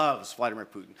phrase he loves, Vladimir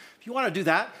Putin. If you want to do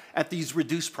that at these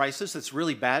reduced prices, that's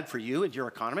really bad for you and your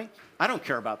economy. I don't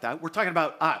care about that. We're talking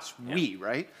about us, we,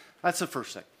 right? That's the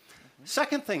first thing.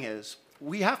 Second thing is,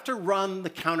 we have to run the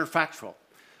counterfactual.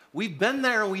 We've been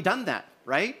there and we've done that,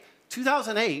 right?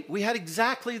 2008, we had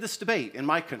exactly this debate in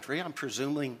my country. I'm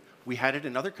presuming we had it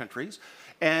in other countries.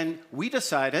 And we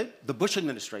decided, the Bush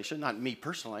administration, not me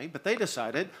personally, but they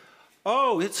decided,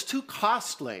 oh, it's too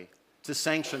costly to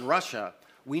sanction Russia.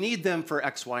 We need them for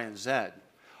X, Y, and Z.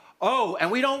 Oh, and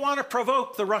we don't want to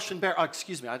provoke the Russian bear. Oh,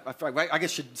 excuse me, I guess I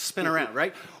should spin around,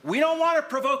 right? We don't want to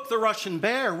provoke the Russian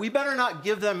bear. We better not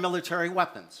give them military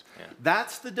weapons. Yeah.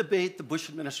 That's the debate the Bush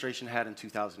administration had in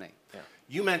 2008. Yeah.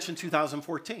 You mentioned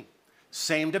 2014.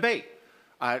 Same debate.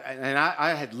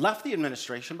 I had left the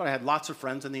administration, but I had lots of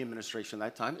friends in the administration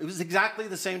at that time. It was exactly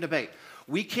the same debate.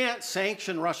 We can't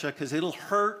sanction Russia because it'll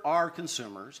hurt our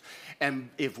consumers.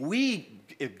 And if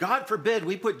God forbid,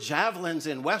 we put javelins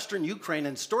in Western Ukraine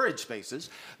in storage spaces,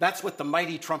 that's what the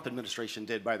mighty Trump administration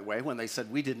did, by the way, when they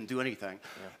said we didn't do anything.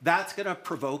 Yeah. That's going to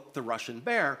provoke the Russian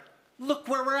bear. Look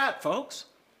where we're at, folks.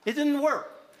 It didn't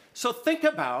work. So think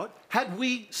about, had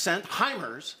we sent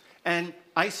HIMARS and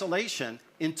isolation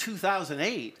in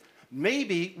 2008,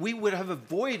 maybe we would have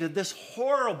avoided this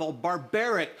horrible,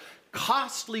 barbaric,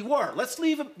 costly war. Let's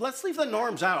leave the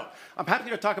norms out. I'm happy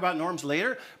to talk about norms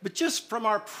later, but just from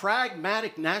our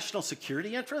pragmatic national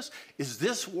security interests, is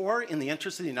this war in the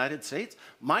interest of the United States?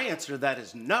 My answer to that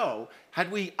is no.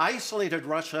 Had we isolated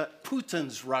Russia,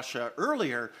 Putin's Russia,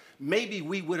 earlier, maybe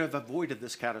we would have avoided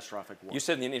this catastrophic war. You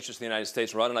said in the interest of the United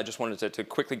States, Rod, and I just wanted to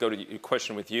quickly go to your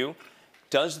question with you.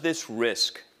 Does this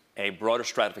risk a broader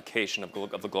stratification of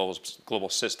the global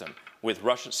system, with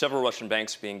several Russian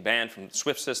banks being banned from the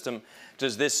SWIFT system?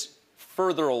 Does this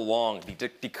further along the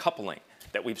decoupling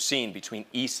that we've seen between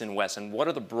East and West, and what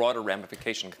are the broader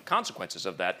ramification consequences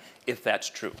of that, if that's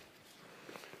true?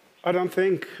 I don't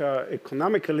think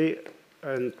economically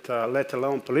and let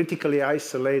alone politically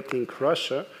isolating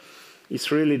Russia is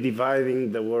really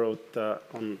dividing the world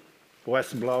on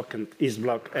West Bloc and East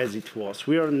Bloc as it was.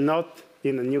 We are not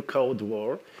in a new Cold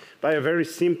War by a very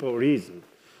simple reason.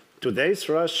 Today's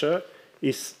Russia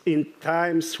is in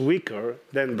times weaker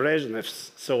than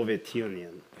Brezhnev's Soviet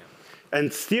Union,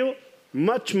 and still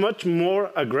much, much more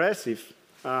aggressive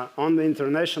on the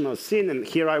international scene. And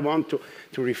here I want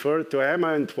to refer to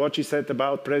Emma and what she said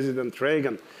about President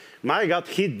Reagan. My God,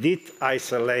 he did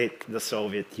isolate the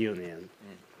Soviet Union.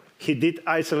 He did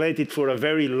isolate it for a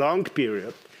very long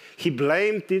period. He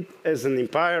blamed it as an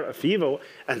empire of evil,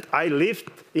 and I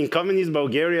lived in communist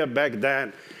Bulgaria back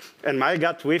then. And my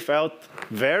God, we felt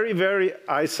very, very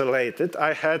isolated.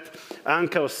 I had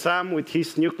Uncle Sam with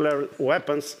his nuclear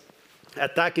weapons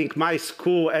attacking my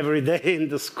school every day in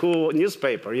the school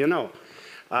newspaper, you know.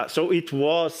 So it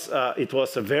was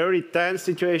a very tense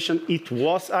situation. It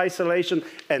was isolation,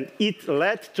 and it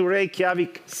led to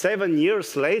Reykjavik 7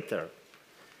 years later.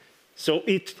 So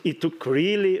it took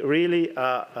really,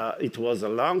 it was a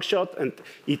long shot, and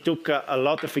it took a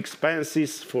lot of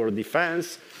expenses for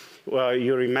defense.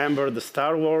 You remember the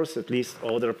Star Wars, at least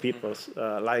other people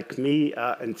like me,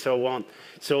 and so on.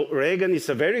 So Reagan is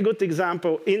a very good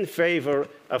example in favor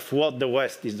of what the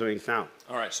West is doing now.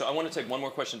 All right, so I want to take one more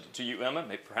question to you, Emma,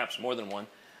 maybe perhaps more than one.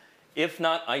 If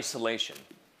not isolation,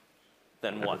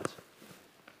 then what?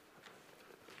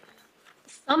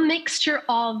 Some mixture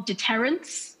of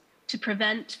deterrence to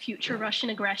prevent future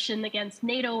Russian aggression against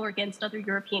NATO or against other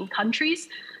European countries,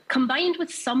 combined with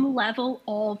some level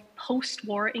of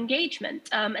post-war engagement.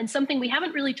 And something we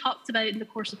haven't really talked about in the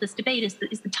course of this debate is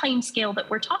the time scale that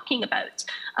we're talking about.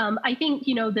 I think,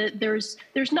 you know, that there's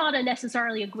not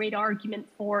necessarily a great argument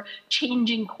for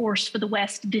changing course for the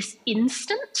West this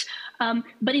instant.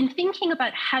 But in thinking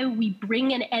about how we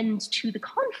bring an end to the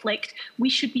conflict, we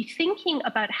should be thinking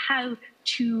about how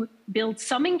to build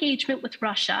some engagement with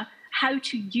Russia how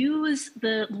to use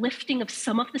the lifting of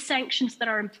some of the sanctions that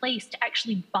are in place to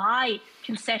actually buy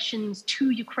concessions to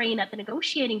Ukraine at the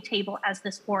negotiating table as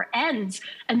this war ends,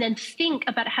 and then think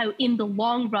about how in the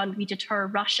long run we deter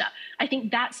Russia. I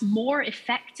think that's more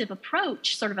effective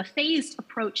approach, sort of a phased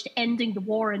approach to ending the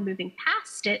war and moving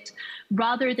past it,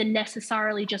 rather than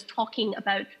necessarily just talking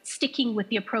about sticking with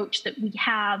the approach that we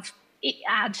have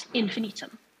ad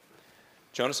infinitum.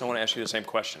 Jonas, I want to ask you the same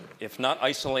question. If not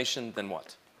isolation, then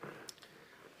what?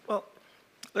 Well,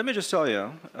 let me just tell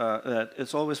you that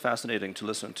it's always fascinating to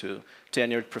listen to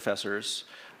tenured professors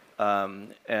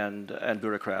and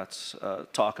bureaucrats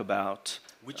talk about...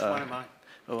 Which one am I?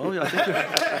 Oh, yeah, I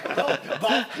think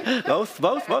both.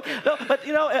 No, but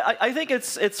you know, I think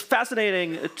it's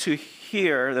fascinating to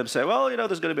hear them say, well, you know,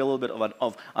 there's going to be a little bit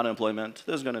of unemployment.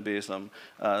 There's going to be some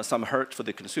hurt for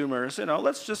the consumers. You know,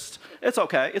 it's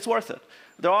okay. It's worth it.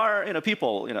 There are, you know,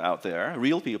 people, you know, out there,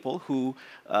 real people who,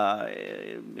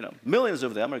 you know, millions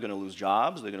of them are going to lose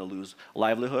jobs. They're going to lose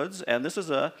livelihoods, and this is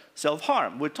a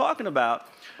self-harm. We're talking about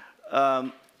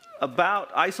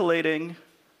isolating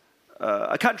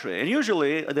a country. And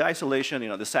usually the isolation, you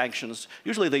know, the sanctions,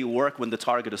 usually they work when the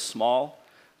target is small.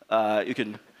 You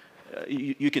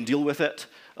can deal with it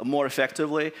more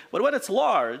effectively. But when it's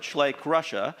large, like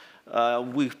Russia,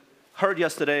 we heard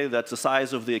yesterday that the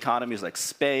size of the economies like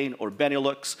Spain or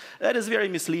Benelux, that is very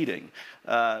misleading.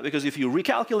 Because if you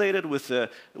recalculate it with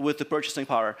the purchasing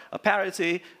power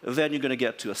parity, then you're going to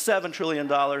get to $7 trillion.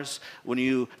 When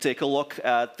you take a look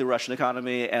at the Russian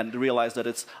economy and realize that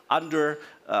it's under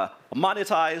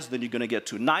monetized, then you're going to get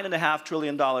to $9.5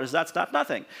 trillion. That's not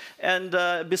nothing. And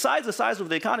besides the size of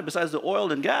the economy, besides the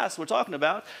oil and gas, we're talking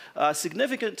about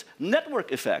significant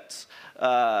network effects.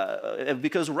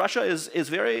 Because Russia is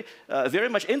very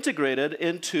much integrated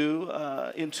into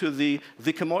the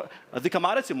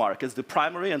commodity markets, the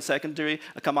primary and secondary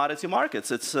commodity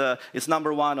markets. It's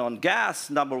number one on gas,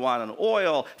 number one on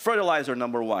oil, fertilizer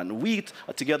number one, wheat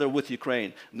together with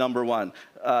Ukraine number one,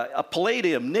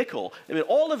 palladium, nickel. I mean,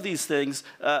 all of these things,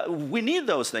 we need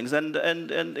those things, and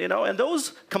you know, and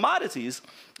those commodities.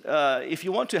 If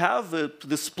you want to have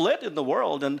the split in the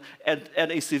world and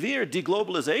a severe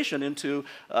deglobalization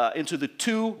into the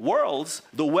two worlds,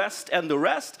 the West and the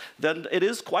rest, then it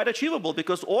is quite achievable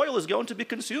because oil is going to be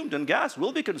consumed and gas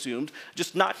will be consumed,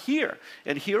 just not here.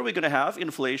 And here we're going to have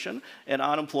inflation and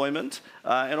unemployment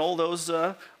and all those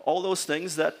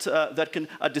things that can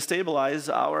destabilize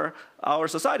our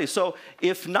society. So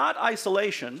if not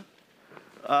isolation,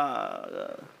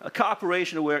 a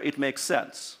cooperation where it makes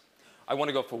sense. I want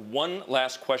to go for one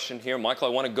last question here. Michael,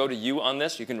 I want to go to you on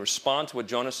this. You can respond to what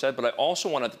Jonas said, but I also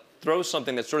want to throw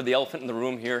something that's sort of the elephant in the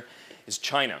room here, is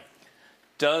China.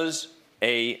 Does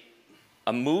a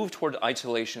move toward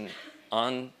isolation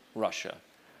on Russia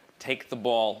take the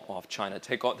ball off China,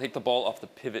 take the ball off the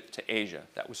pivot to Asia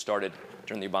that was started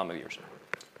during the Obama years?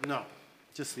 No,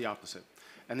 just the opposite.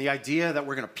 And the idea that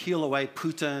we're going to peel away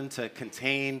Putin to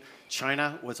contain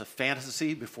China was a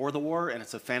fantasy before the war, and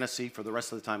it's a fantasy for the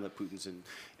rest of the time that Putin's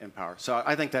in power. So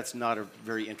I think that's not a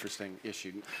very interesting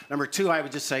issue. Number two, I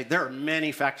would just say there are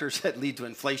many factors that lead to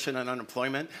inflation and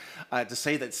unemployment. To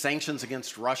say that sanctions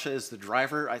against Russia is the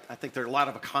driver, I think there are a lot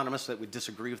of economists that would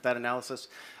disagree with that analysis,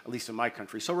 at least in my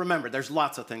country. So remember, there's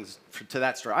lots of things to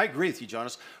that story. I agree with you,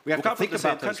 Jonas. We have to think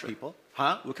about those people.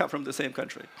 Huh? We come from the same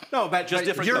country. No, but just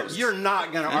different coasts. You're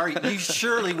not going to argue. You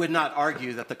surely would not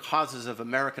argue that the causes of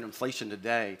American inflation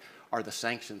today are the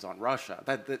sanctions on Russia.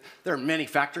 There are many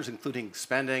factors, including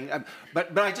spending.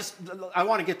 But I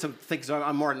want to get to things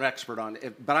I'm more an expert on.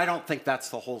 But I don't think that's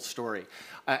the whole story.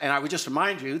 And I would just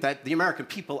remind you that the American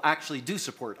people actually do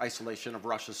support isolation of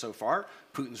Russia so far,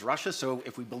 Putin's Russia. So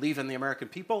if we believe in the American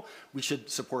people, we should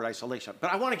support isolation.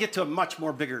 But I want to get to a much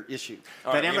more bigger issue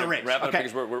that Emma raised. Wrap it up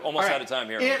because we're almost out of time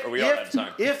here. We are out of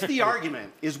time. If the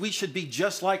argument is we should be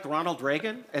just like Ronald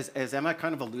Reagan, as Emma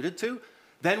kind of alluded to,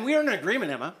 then we are in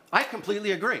agreement, Emma. I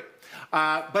completely agree.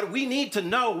 But we need to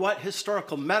know what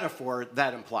historical metaphor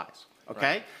that implies,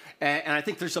 okay? Right. And I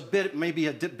think there's maybe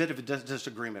a bit of a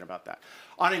disagreement about that.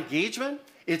 On engagement,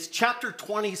 it's chapter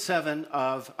 27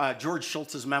 of George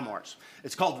Shultz's memoirs.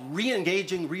 It's called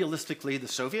Re-engaging Realistically the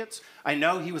Soviets. I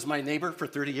know he was my neighbor for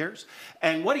 30 years.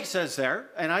 And what he says there,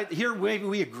 and here maybe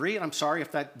we agree, and I'm sorry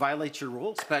if that violates your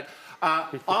rules, but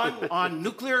on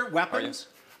nuclear weapons,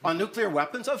 on nuclear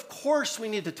weapons, of course we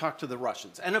need to talk to the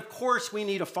Russians. And of course we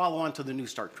need to follow on to the New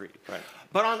START Treaty. Right.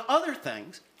 But on other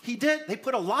things, they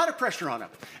put a lot of pressure on him.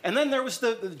 And then there was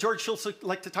George Shultz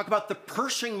liked to talk about the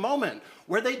Pershing moment,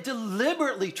 where they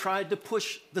deliberately tried to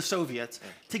push the Soviets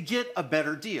to get a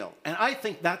better deal. And I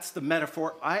think that's the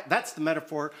metaphor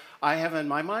I have in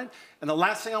my mind. And the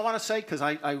last thing I want to say, because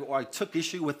I took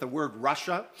issue with the word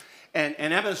Russia, and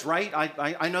Emma's right,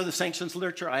 I know the sanctions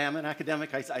literature. I am an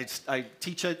academic, I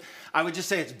teach it. I would just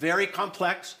say it's very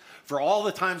complex. For all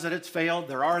the times that it's failed,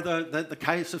 there are the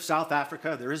case of South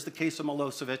Africa, there is the case of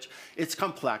Milosevic. It's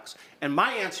complex. And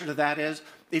my answer to that is,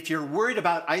 if you're worried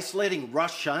about isolating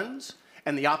Russians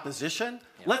and the opposition,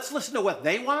 let's listen to what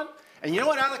they want. And you know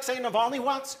what Alexei Navalny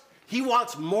wants? He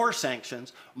wants more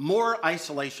sanctions, more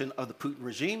isolation of the Putin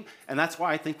regime, and that's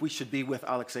why I think we should be with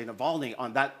Alexei Navalny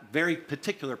on that very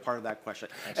particular part of that question.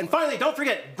 Excellent. And finally, don't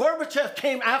forget, Gorbachev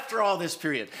came after all this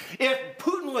period. If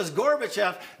Putin was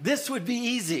Gorbachev, this would be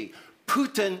easy.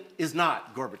 Putin is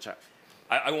not Gorbachev.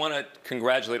 I want to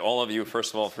congratulate all of you,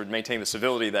 first of all, for maintaining the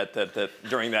civility that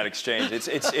during that exchange.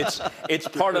 It's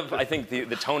part of, I think,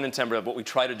 the tone and temper of what we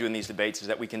try to do in these debates is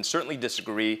that we can certainly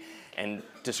disagree and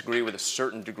disagree with a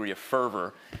certain degree of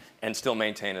fervor and still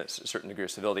maintain a certain degree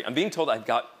of civility. I'm being told I've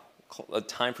got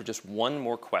time for just one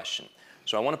more question.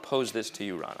 So I want to pose this to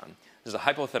you, Ranan. This is a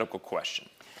hypothetical question.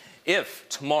 If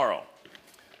tomorrow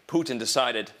Putin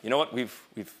decided, you know what, we've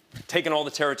taken all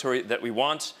the territory that we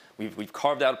want, we've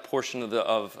carved out a portion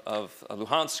of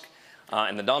Luhansk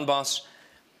and the Donbass,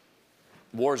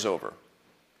 war's over,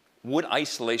 would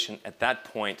isolation at that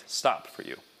point stop for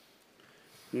you?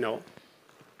 No,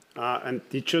 and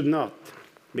it should not,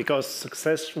 because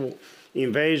successful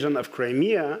invasion of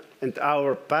Crimea and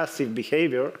our passive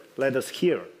behavior led us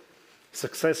here.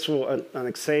 Successful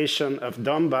annexation of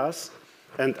Donbass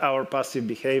and our passive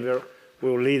behavior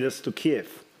will lead us to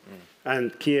Kiev.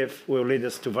 And Kiev will lead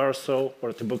us to Warsaw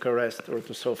or to Bucharest or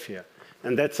to Sofia.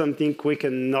 And that's something we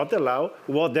cannot allow,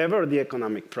 whatever the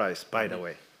economic price, by the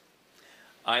way.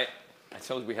 I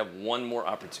told you we have one more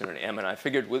opportunity, Emma, and I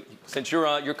figured since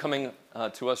you're coming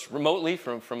to us remotely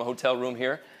from a hotel room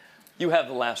here, you have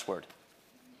the last word.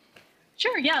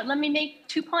 Sure, yeah, let me make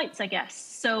 2 points, I guess.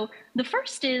 So the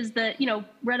first is that,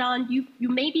 Ranan, you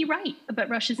may be right about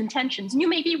Russia's intentions, and you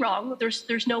may be wrong.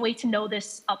 There's no way to know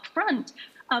this up front.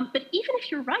 But even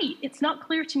if you're right, it's not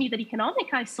clear to me that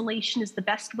economic isolation is the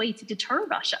best way to deter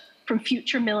Russia from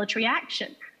future military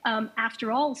action.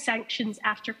 After all, sanctions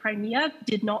after Crimea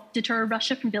did not deter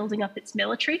Russia from building up its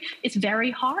military. It's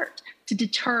very hard to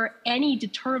deter any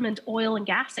determined oil and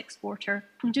gas exporter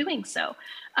from doing so.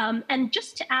 And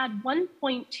just to add one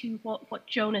point to what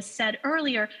Jonas said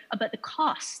earlier about the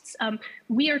costs,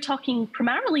 we are talking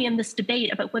primarily in this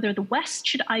debate about whether the West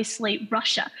should isolate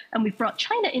Russia, and we've brought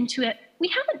China into it. We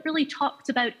haven't really talked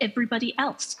about everybody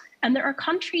else. And there are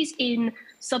countries in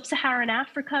sub-Saharan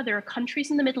Africa, there are countries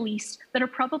in the Middle East that are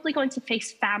probably going to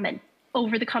face famine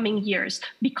over the coming years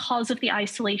because of the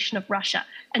isolation of Russia.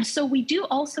 And so we do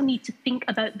also need to think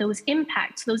about those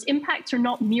impacts. Those impacts are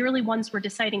not merely ones we're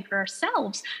deciding for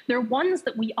ourselves. They're ones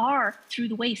that we are, through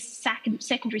the way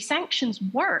secondary sanctions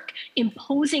work,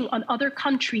 imposing on other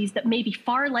countries that may be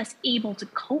far less able to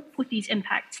cope with these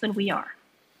impacts than we are.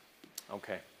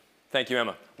 Okay. Thank you,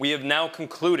 Emma. We have now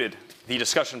concluded the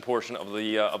discussion portion of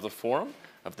the forum,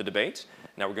 of the debate.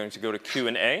 Now we're going to go to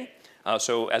Q&A.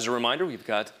 So as a reminder, we've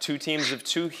got 2 teams of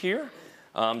 2 here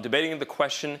debating the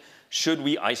question, should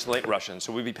we isolate Russia?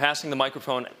 So we'll be passing the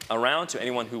microphone around to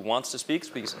anyone who wants to speak.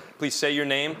 Please say your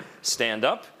name, stand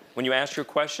up. When you ask your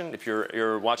question, if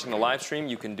you're watching the live stream,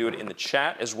 you can do it in the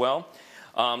chat as well.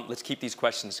 Let's keep these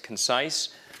questions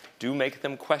concise. Do make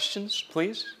them questions,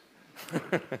 please.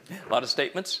 A lot of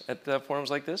statements at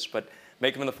forums like this, but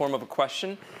make them in the form of a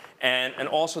question. And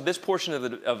also, this portion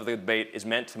of the debate is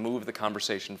meant to move the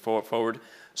conversation forward,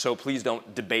 so please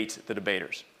don't debate the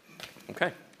debaters.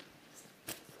 Okay.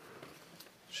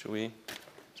 Should we?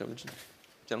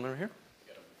 Gentleman over here?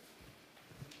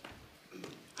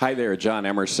 Hi there, John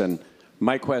Emerson.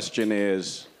 My question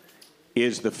is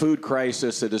the food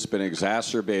crisis that has been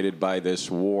exacerbated by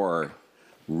this war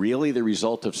really the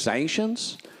result of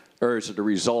sanctions? Or is it the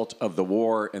result of the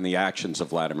war and the actions of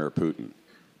Vladimir Putin?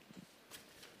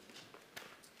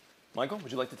 Michael,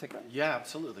 would you like to take that? Yeah,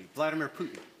 absolutely. Vladimir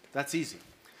Putin. That's easy.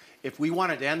 If we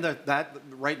wanted to end that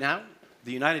right now,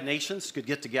 the United Nations could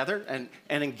get together and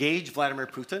engage Vladimir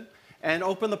Putin and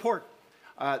open the port.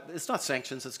 It's not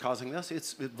sanctions that's causing this.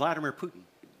 It's Vladimir Putin.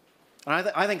 And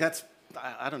I think that's,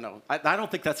 I don't know. I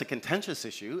don't think that's a contentious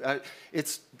issue.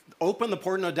 It's open the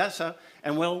port in Odessa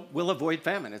and we'll avoid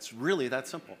famine. It's really that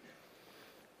simple.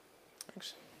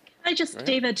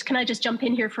 David, can I just jump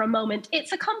in here for a moment?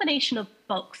 It's a combination of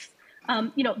both.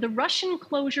 The Russian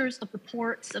closures of the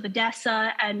ports of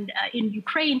Odessa and in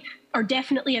Ukraine are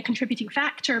definitely a contributing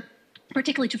factor,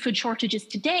 particularly to food shortages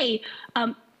today.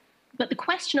 But the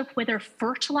question of whether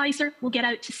fertilizer will get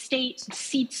out to states,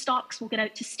 seed stocks will get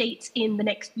out to states in the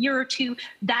next year or two,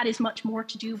 that is much more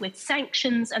to do with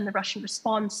sanctions and the Russian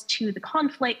response to the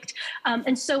conflict.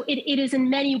 And so it is in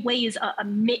many ways a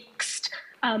mixed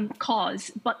cause,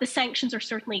 but the sanctions are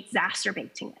certainly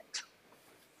exacerbating it.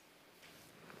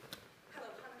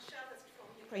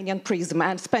 Ukrainian prism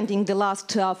and spending the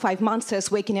last 5 months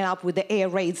as waking up with the air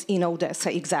raids in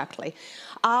Odessa, exactly.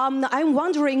 I'm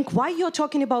wondering why you're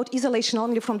talking about isolation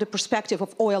only from the perspective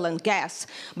of oil and gas,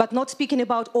 but not speaking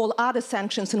about all other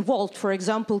sanctions involved, for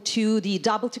example, to the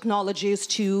double technologies,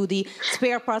 to the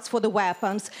spare parts for the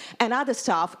weapons and other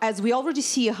stuff, as we already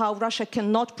see how Russia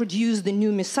cannot produce the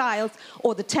new missiles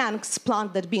or the tanks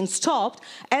plant that been stopped,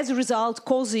 as a result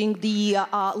causing the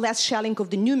less shelling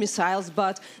of the new missiles,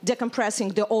 but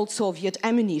decompressing the old Soviet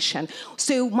ammunition.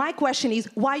 So my question is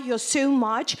why you're so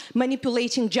much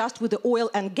manipulating just with the oil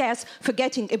and gas,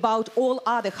 forgetting about all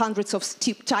other hundreds of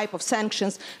type of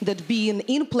sanctions that been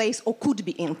in place or could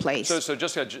be in place. So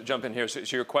just to jump in here, so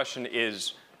your question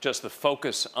is just the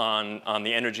focus on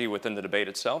the energy within the debate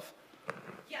itself?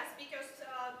 Yes, because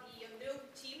the no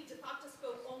team de facto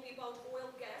spoke only about oil,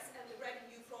 gas, and the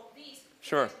revenue from these.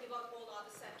 Sure. About all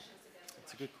other sanctions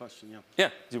against That's a good question, yeah. Yeah,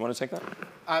 do you want to take that?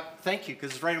 Thank you,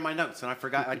 because it's right in my notes, and I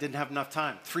forgot I didn't have enough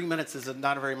time. 3 minutes is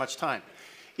not very much time.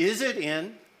 Is it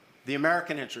in the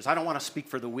American interest, I don't want to speak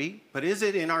for the we, but is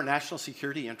it in our national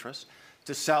security interest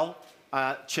to sell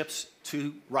chips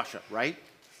to Russia, right?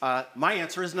 My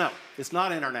answer is no. It's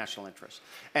not in our national interest.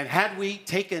 And had we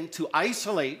taken to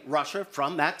isolate Russia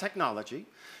from that technology,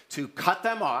 to cut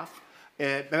them off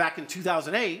back in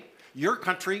 2008, your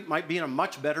country might be in a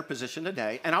much better position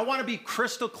today. And I want to be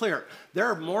crystal clear. There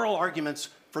are moral arguments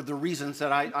for the reasons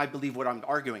that I believe what I'm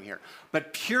arguing here.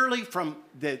 But purely from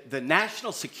the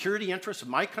national security interests of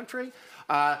my country,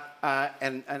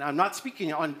 and I'm not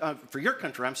speaking for your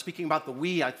country, I'm speaking about the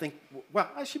we, I think, well,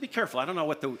 I should be careful. I don't know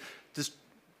what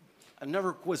I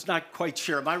never was not quite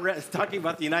sure. Am I talking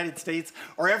about the United States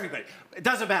or everybody? It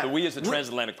doesn't matter. The we is the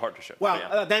transatlantic partnership. Well,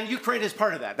 yeah. Then Ukraine is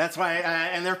part of that. That's why,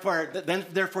 and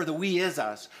therefore the we is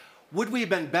us. Would we have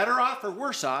been better off or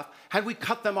worse off had we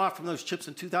cut them off from those chips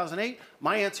in 2008?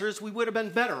 My answer is we would have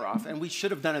been better off, and we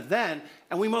should have done it then,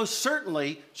 and we most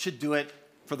certainly should do it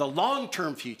for the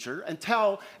long-term future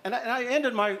until, and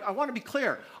I want to be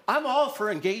clear, I'm all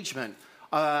for engagement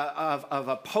of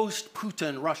a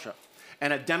post-Putin Russia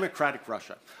and a democratic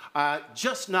Russia.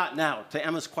 Just not now. To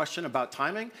Emma's question about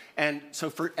timing, and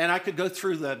I could go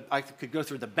through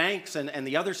the banks and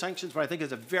the other sanctions, but I think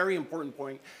it's a very important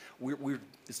point.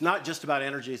 It's not just about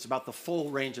energy; it's about the full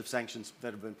range of sanctions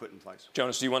that have been put in place.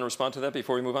 Jonas, do you want to respond to that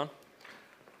before we move on?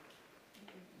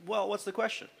 Well, what's the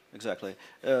question exactly?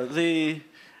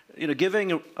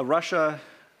 Giving Russia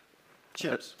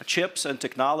chips and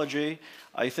technology.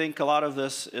 I think a lot of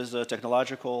this is a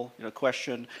technological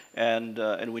question, and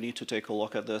we need to take a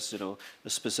look at this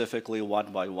specifically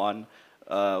one by one.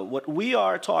 What we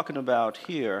are talking about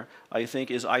here, I think,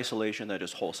 is isolation that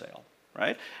is wholesale,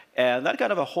 right? And that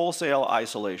kind of a wholesale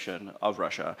isolation of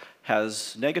Russia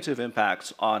has negative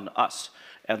impacts on us.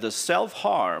 And the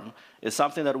self-harm is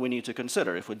something that we need to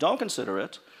consider. If we don't consider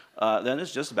it, then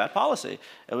it's just bad policy.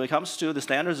 And when it comes to the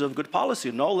standards of good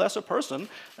policy, no less a person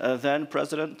than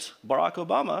President Barack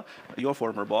Obama, your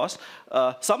former boss,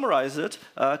 summarized it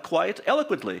quite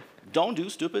eloquently. Don't do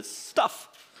stupid stuff.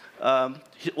 Well,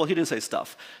 he didn't say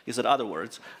stuff. He said other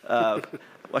words. Well,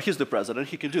 he's the president.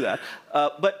 He can do that.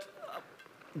 But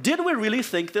did we really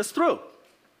think this through?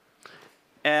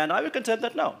 And I would contend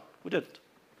that no, we didn't.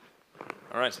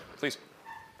 All right, please.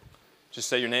 Just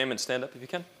say your name and stand up if you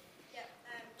can.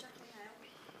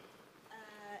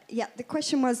 Yeah, the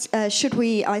question was, should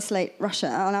we isolate Russia?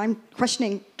 And I'm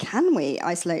questioning, can we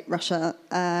isolate Russia?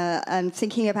 And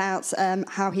thinking about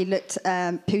how he looked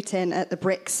Putin at the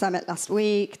BRICS summit last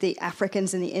week, the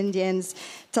Africans and the Indians,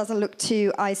 doesn't look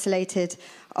too isolated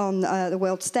on the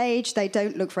world stage. They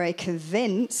don't look very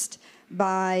convinced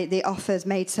by the offers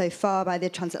made so far by the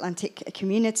transatlantic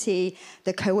community.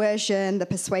 The coercion, the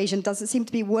persuasion doesn't seem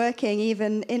to be working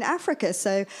even in Africa.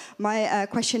 So my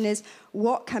question is,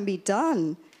 what can be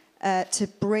done to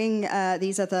bring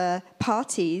these other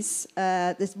parties,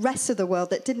 the rest of the world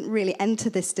that didn't really enter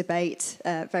this debate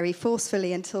very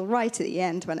forcefully until right at the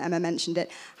end when Emma mentioned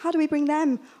it? How do we bring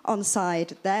them on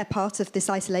side? They're part of this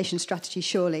isolation strategy,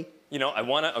 surely. I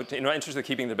want to, I'm interested in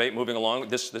keeping the debate moving along.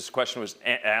 This question was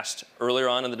asked earlier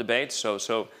on in the debate,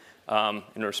 so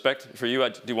in respect for you, I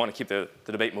do want to keep the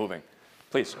debate moving.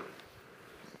 Please.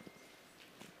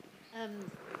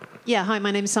 Yeah, hi, my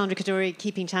name is Sandra Kaduri,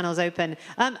 Keeping Channels Open.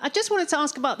 I just wanted to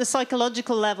ask about the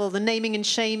psychological level, the naming and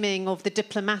shaming of the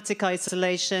diplomatic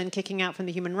isolation, kicking out from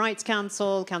the Human Rights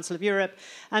Council, Council of Europe,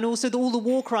 and also all the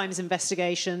war crimes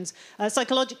investigations.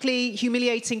 Psychologically,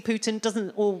 humiliating Putin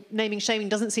doesn't, or naming shaming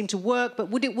doesn't seem to work, but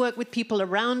would it work with people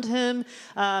around him,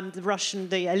 the Russian,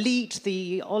 the elite,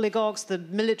 the oligarchs, the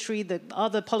military, the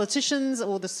other politicians,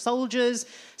 or the soldiers?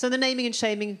 So the naming and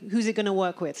shaming, who's it going to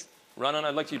work with? Ronan,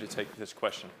 I'd like you to take this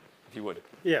question, if you would.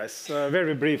 Yes,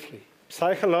 very briefly.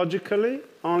 Psychologically,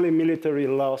 only military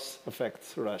loss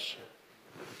affects Russia.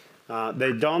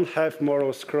 They don't have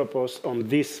moral scruples on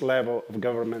this level of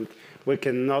government. We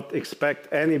cannot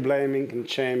expect any blaming and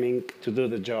shaming to do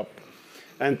the job.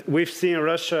 And we've seen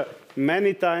Russia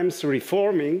many times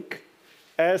reforming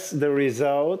as the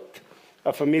result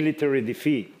of a military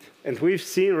defeat. And we've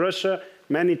seen Russia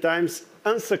many times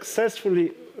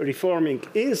unsuccessfully reforming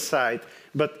inside,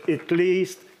 but at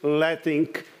least letting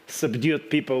subdued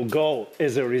people go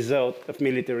as a result of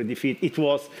military defeat. It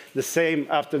was the same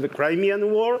after the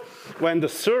Crimean War, when the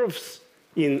Serbs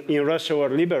in Russia were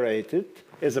liberated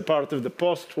as a part of the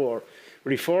post-war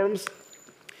reforms.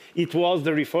 It was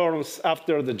the reforms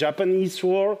after the Japanese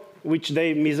War, which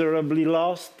they miserably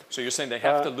lost. So you're saying they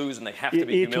have to lose and they have to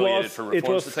be humiliated for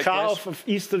reforms to take place? It was half of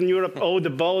Eastern Europe, all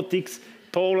the Baltics,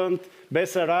 Poland,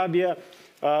 Bessarabia,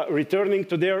 returning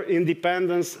to their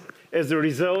independence as a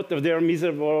result of their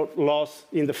miserable loss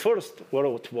in the First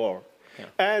World War. Yeah.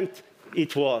 And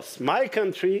it was my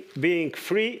country being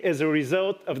free as a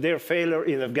result of their failure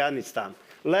in Afghanistan.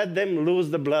 Let them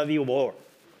lose the bloody war.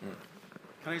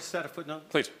 Can I just add a footnote?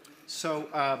 Please. So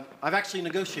I've actually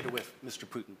negotiated with Mr.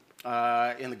 Putin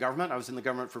in the government. I was in the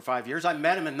government for 5 years. I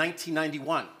met him in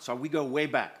 1991, so we go way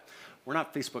back. We're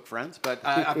not Facebook friends, but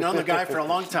I've known the guy for a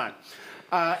long time.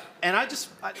 And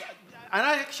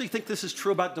I actually think this is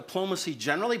true about diplomacy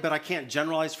generally, but I can't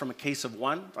generalize from a case of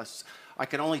one. I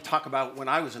can only talk about when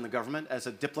I was in the government as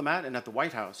a diplomat and at the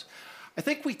White House. I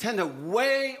think we tend to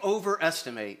way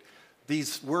overestimate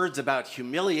these words about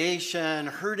humiliation,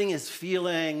 hurting his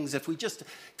feelings. If we just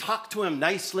talk to him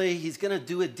nicely, he's going to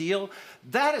do a deal.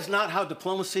 That is not how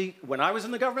diplomacy, when I was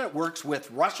in the government, works with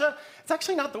Russia. It's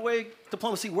actually not the way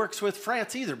diplomacy works with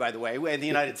France either, by the way, in the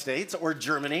United States or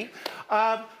Germany.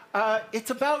 It's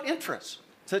about interests.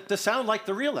 To sound like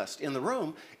the realist in the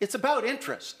room, it's about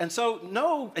interests. And so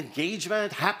no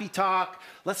engagement, happy talk,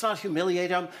 let's not humiliate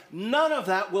him. None of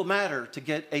that will matter to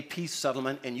get a peace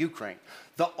settlement in Ukraine.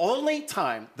 The only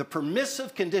time, the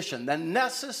permissive condition, the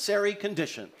necessary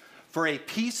condition for a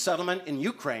peace settlement in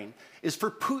Ukraine is for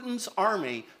Putin's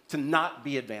army to not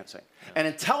be advancing. And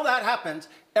until that happens,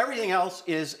 everything else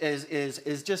is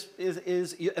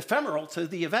ephemeral to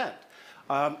the event.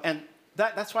 And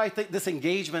that's why I think this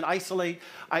engagement, isolate,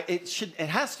 it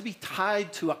has to be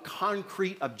tied to a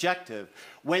concrete objective.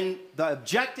 When the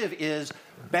objective is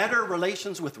better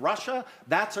relations with Russia,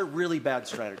 that's a really bad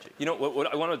strategy. You know,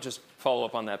 what I want to just follow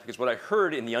up on that, because what I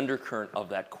heard in the undercurrent of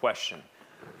that question,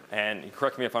 and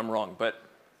correct me if I'm wrong, but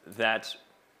that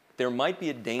there might be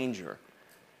a danger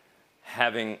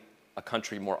having a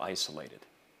country more isolated.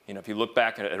 You know, if you look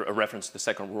back at a reference to the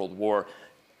Second World War,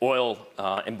 oil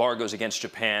embargoes against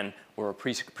Japan were a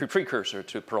precursor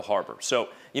to Pearl Harbor. So,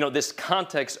 you know, this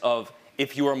context of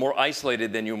if you are more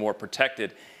isolated, then you're more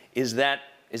protected, is that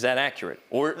accurate?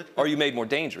 Or are you made more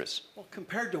dangerous? Well,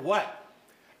 compared to what?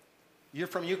 You're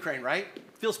from Ukraine, right?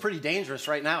 Feels pretty dangerous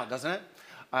right now, doesn't it?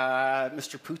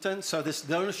 Mr. Putin. So this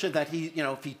notion that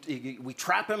we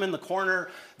trap him in the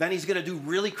corner, then he's going to do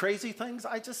really crazy things,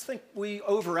 I just think we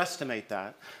overestimate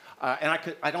that.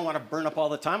 And I don't want to burn up all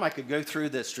the time. I could go through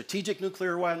the strategic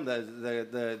nuclear one,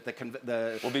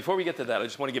 Well, before we get to that, I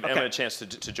just want to give Emma a chance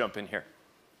to jump in here.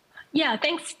 Yeah,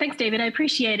 thanks, David. I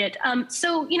appreciate it.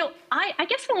 So, you know, I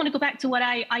guess I want to go back to what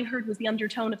I heard was the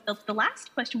undertone of the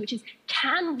last question, which is,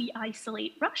 can we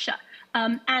isolate Russia?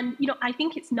 And, you know, I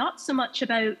think it's not so much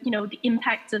about, you know, the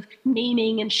impacts of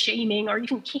naming and shaming or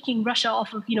even kicking Russia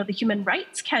off of, you know, the Human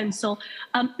Rights Council.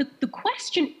 The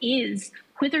question is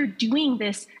whether doing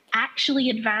this actually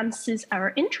advances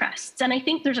our interests. And I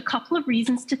think there's a couple of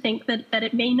reasons to think that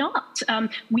it may not.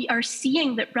 We are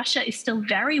seeing that Russia is still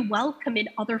very welcome in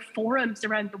other forums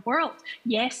around the world.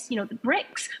 Yes, you know, the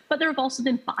BRICS, but there have also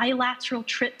been bilateral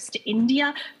trips to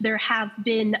India. There have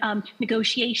been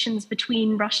negotiations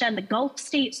between Russia and the Gulf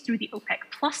states through the OPEC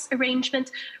Plus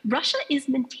arrangement. Russia is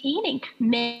maintaining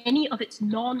many of its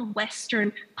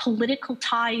non-Western political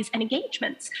ties and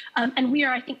engagements. And we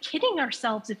are, I think, kidding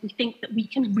ourselves if we think that we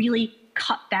can really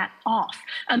cut that off.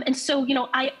 And so,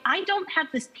 I don't have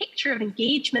this picture of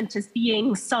engagement as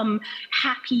being some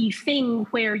happy thing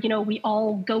where, we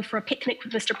all go for a picnic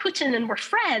with Mr. Putin and we're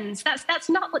friends. That's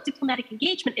not what diplomatic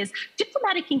engagement is.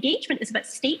 Diplomatic engagement is about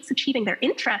states achieving their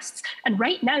interests. And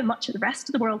right now, much of the rest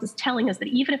of the world is telling us that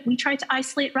even if we try to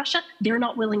isolate Russia, they're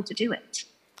not willing to do it.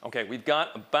 Okay, we've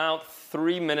got about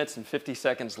 3 minutes and 50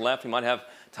 seconds left. We might have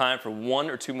time for 1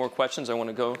 or 2 more questions. I want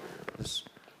to go to this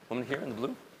woman here in the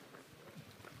blue.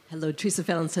 Hello, Teresa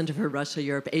Fallon, Center for Russia,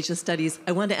 Europe, Asia Studies.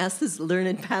 I want to ask this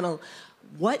learned panel,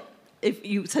 what, if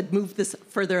you said move this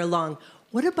further along,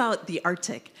 what about the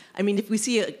Arctic? I mean, if we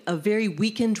see a very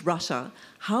weakened Russia,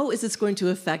 how is this going to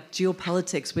affect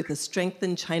geopolitics with a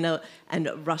strengthened China and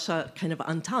Russia kind of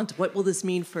entente? What will this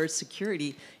mean for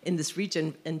security in this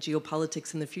region and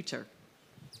geopolitics in the future?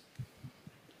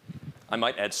 I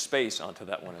might add space onto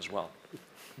that one as well.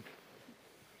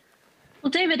 Well,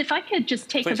 David, if I could just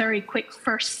take Please. a very quick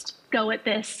first go at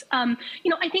this.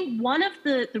 I think one of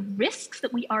the risks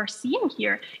that we are seeing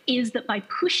here is that by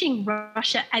pushing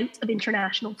Russia out of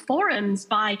international forums,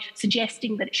 by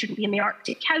suggesting that it shouldn't be in the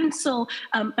Arctic Council,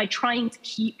 by trying to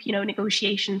keep,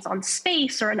 negotiations on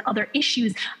space or on other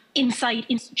issues inside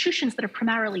institutions that are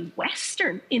primarily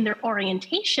Western in their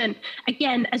orientation.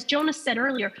 Again, as Jonas said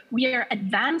earlier, we are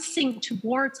advancing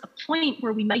towards a point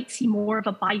where we might see more of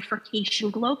a bifurcation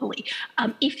globally.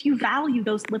 If you value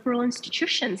those liberal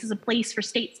institutions as a place for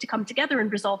states to come together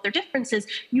and resolve their differences,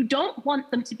 you don't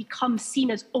want them to become seen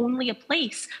as only a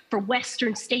place for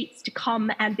Western states to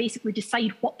come and basically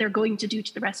decide what they're going to do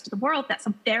to the rest of the world. That's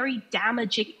a very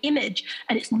damaging image,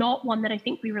 and it's not one that I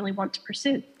think we really want to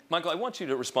pursue. Michael, I want you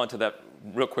to respond to that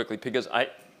real quickly, because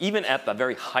even at the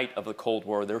very height of the Cold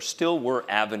War, there still were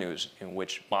avenues in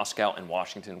which Moscow and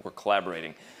Washington were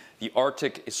collaborating. The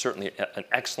Arctic is certainly an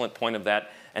excellent point of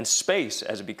that, and space,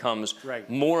 as it becomes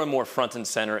more and more front and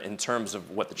center in terms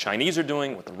of what the Chinese are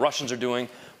doing, what the Russians are doing,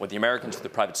 what the Americans of the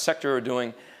private sector are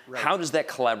doing. How does that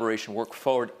collaboration work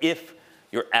forward if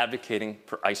you're advocating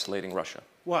for isolating Russia?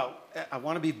 Well, I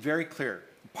want to be very clear.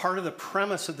 Part of the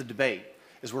premise of the debate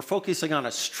is we're focusing on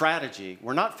a strategy.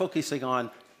 We're not focusing on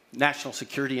national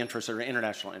security interests or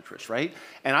international interests, right?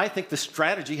 And I think the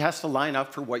strategy has to line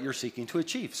up for what you're seeking to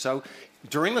achieve. So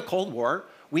during the Cold War,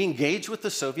 we engaged with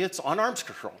the Soviets on arms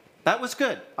control. That was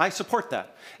good. I support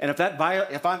that. And if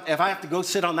I have to go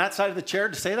sit on that side of the chair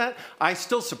to say that, I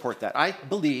still support that. I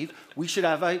believe we should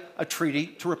have a treaty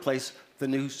to replace the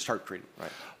New START treaty.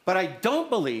 Right. But I don't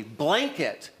believe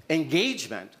blanket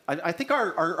engagement. I think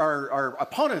our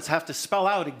opponents have to spell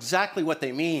out exactly what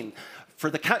they mean.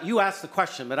 You asked the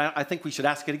question, but I think we should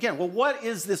ask it again. Well, what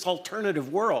is this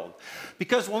alternative world?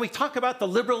 Because when we talk about the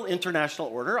liberal international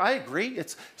order, I agree,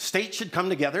 states should come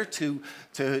together to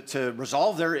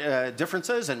resolve their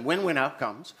differences and win-win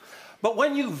outcomes. But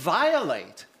when you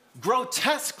violate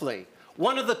grotesquely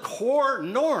one of the core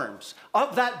norms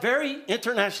of that very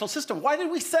international system, why did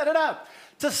we set it up?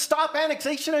 To stop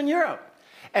annexation in Europe.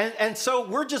 And so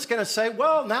we're just going to say,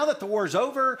 well, now that the war's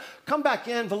over, come back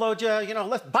in, Volodya,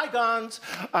 let's bygones.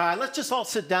 Let's just all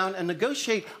sit down and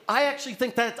negotiate. I actually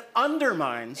think that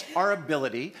undermines our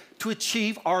ability to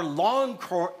achieve our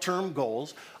long-term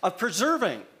goals of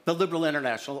preserving the liberal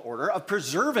international order, of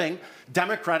preserving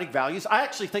democratic values. I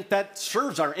actually think that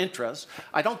serves our interests.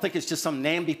 I don't think it's just some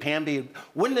namby-pamby,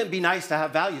 wouldn't it be nice to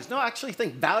have values? No, I actually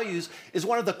think values is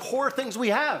one of the core things we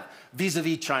have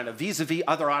vis-a-vis China, vis-a-vis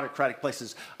other autocratic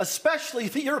places, especially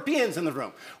the Europeans in the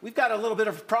room. We've got a little bit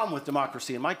of a problem with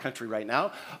democracy in my country right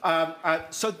now.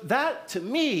 So that, to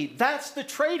me, that's the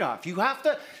trade-off. You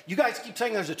guys keep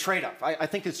saying there's a trade-off. I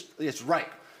think it's right.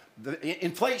 The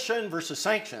inflation versus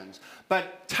sanctions.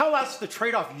 But tell us the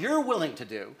trade-off you're willing to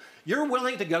do. You're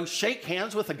willing to go shake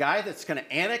hands with a guy that's going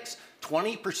to annex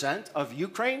 20% of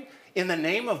Ukraine in the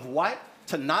name of what?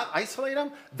 To not isolate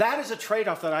them? That is a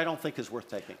trade-off that I don't think is worth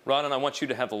taking. Rodden, I want you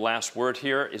to have the last word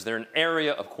here. Is there an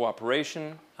area of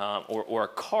cooperation or a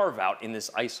carve-out in this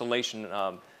isolation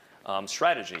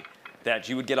strategy that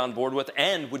you would get on board with?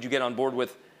 And would you get on board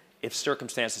with if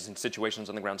circumstances and situations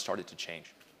on the ground started to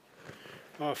change?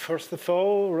 First of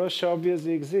all, Russia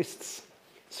obviously exists.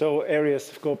 So areas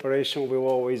of cooperation will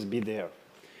always be there.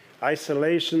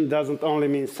 Isolation doesn't only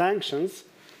mean sanctions,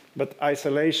 but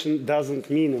isolation doesn't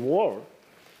mean war.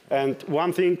 And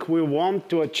one thing we want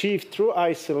to achieve through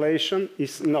isolation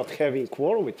is not having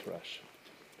war with Russia,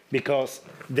 because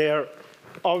they're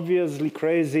obviously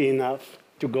crazy enough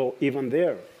to go even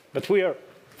there. But we are,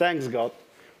 thanks God,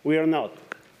 we are not.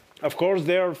 Of course,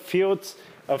 there are fields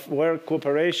of where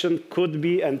cooperation could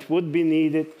be and would be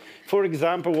needed. For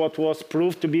example, what was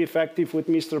proved to be effective with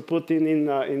Mr. Putin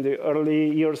in the early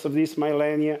years of this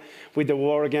millennia with the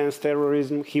war against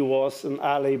terrorism. He was an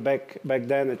ally back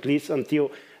then, at least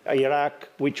until Iraq,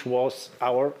 which was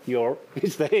your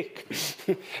mistake.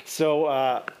 So,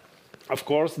 of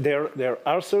course, there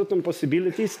are certain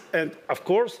possibilities, and of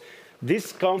course,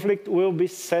 this conflict will be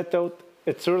settled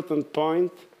at a certain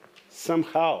point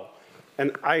somehow.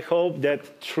 And I hope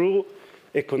that through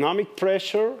economic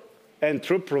pressure and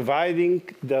through providing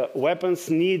the weapons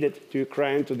needed to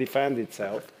Ukraine to defend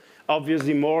itself,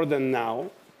 obviously more than now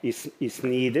is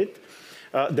needed,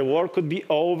 the war could be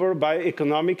over by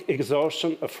economic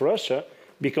exhaustion of Russia,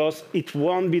 because it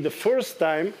won't be the first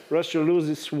time Russia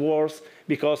loses wars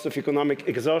because of economic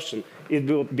exhaustion. It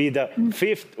will be the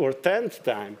 5th or 10th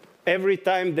time. Every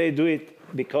time they do it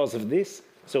because of this.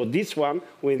 So this one,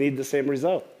 we need the same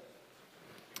result.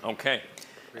 Okay.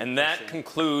 And that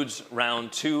concludes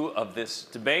round 2 of this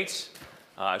debate.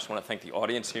 I just want to thank the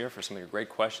audience here for some of your great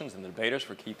questions and the debaters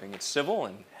for keeping it civil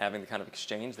and having the kind of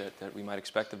exchange that we might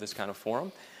expect of this kind of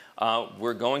forum.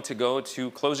 We're going to go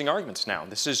to closing arguments now.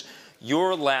 This is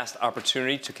your last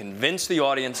opportunity to convince the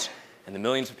audience and the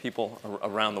millions of people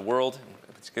around the world,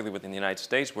 particularly within the United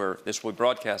States, where this will be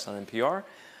broadcast on NPR,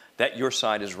 that your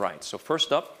side is right. So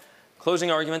first up,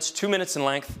 closing arguments, 2 minutes in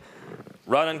length.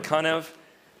 Radan Kanev,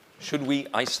 should we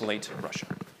isolate Russia?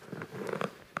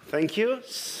 Thank you.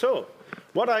 So,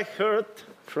 what I heard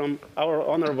from our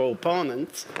honorable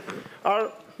opponents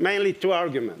are mainly 2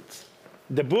 arguments.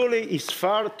 The bully is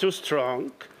far too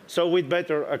strong, so we'd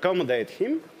better accommodate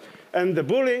him. And the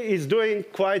bully is doing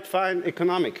quite fine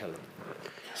economically.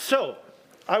 So,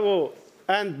 I will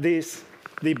end this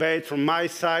debate from my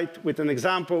side with an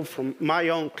example from my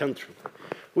own country.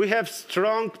 We have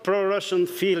strong pro-Russian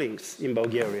feelings in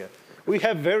Bulgaria. We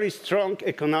have very strong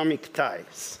economic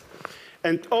ties.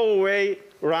 And all the way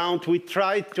around, we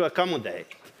tried to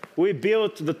accommodate. We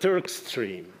built the Turk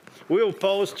Stream. We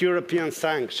opposed European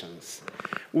sanctions.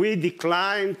 We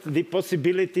declined the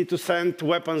possibility to send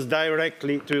weapons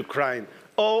directly to Ukraine,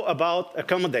 all about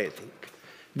accommodating.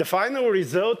 The final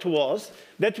result was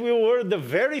that we were the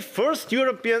very first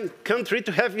European country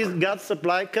to have its gas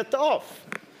supply cut off.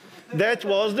 That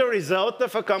was the result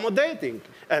of accommodating.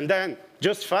 And then,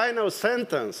 just final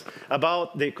sentence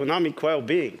about the economic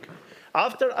well-being.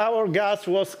 After our gas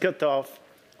was cut off,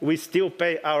 we still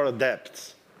pay our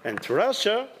debts. And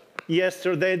Russia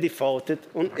yesterday defaulted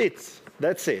on its.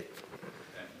 That's it.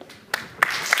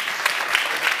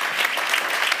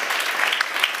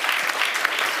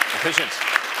 Efficient.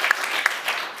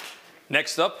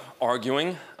 Next up,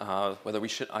 arguing whether we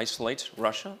should isolate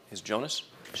Russia, is Jonas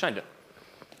Scheinde.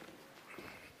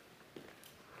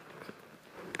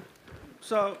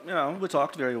 So, we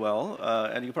talked very well,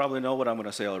 and you probably know what I'm going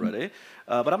to say already,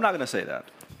 but I'm not going to say that.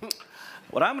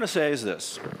 What I'm going to say is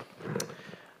this.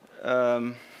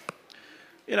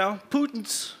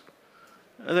 Putin's,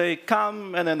 they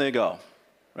come and then they go,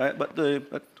 right?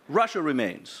 But Russia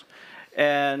remains,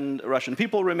 and Russian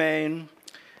people remain,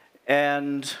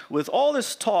 and with all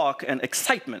this talk and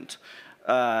excitement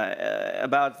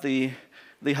about the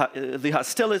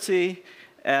hostility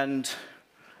and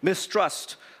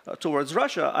mistrust towards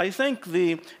Russia, I think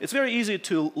it's very easy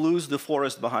to lose the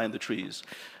forest behind the trees.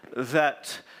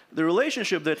 That the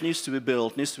relationship that needs to be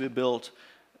built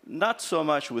not so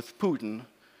much with Putin,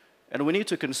 and we need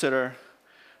to consider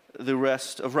the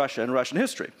rest of Russia and Russian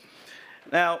history.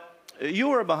 Now, you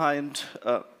were behind,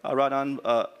 Radan,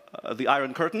 the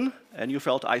Iron Curtain, and you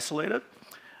felt isolated.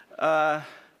 I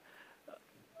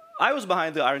was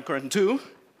behind the Iron Curtain too,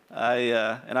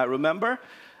 and I remember.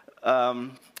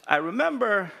 Behind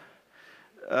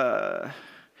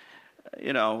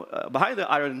the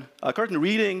Iron Curtain,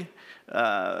 reading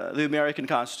the American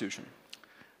Constitution.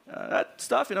 That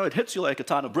stuff, it hits you like a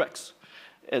ton of bricks.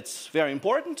 It's very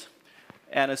important,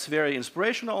 and it's very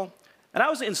inspirational, and I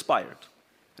was inspired.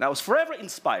 And I was forever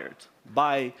inspired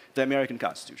by the American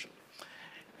Constitution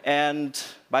and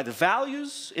by the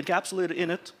values encapsulated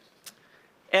in it.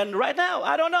 And right now,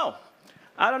 I don't know.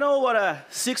 I don't know what a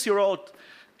 6-year-old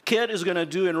kid is going to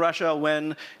do in Russia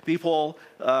when people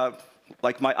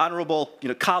like my honorable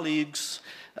colleagues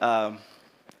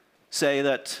say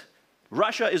that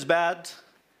Russia is bad,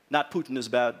 not Putin is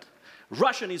bad.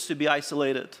 Russia needs to be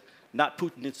isolated, not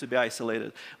Putin needs to be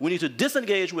isolated. We need to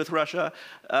disengage with Russia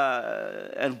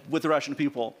and with the Russian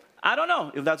people. I don't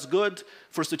know if that's good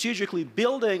for strategically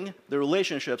building the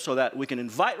relationship so that we can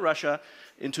invite Russia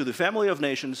into the family of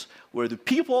nations where the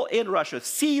people in Russia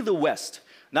see the West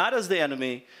not as the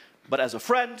enemy, but as a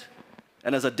friend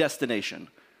and as a destination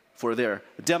for their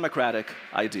democratic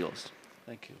ideals.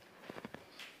 Thank you.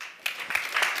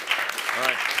 All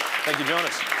right. Thank you,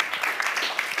 Jonas.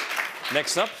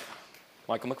 Next up,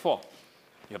 Michael McFaul.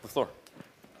 You have the floor.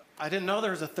 I didn't know there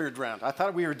was a third round. I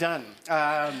thought we were done.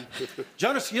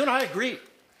 Jonas, you and I agree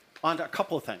on a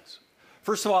couple of things.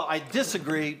 First of all, I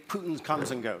disagree Putin comes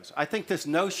and goes. I think this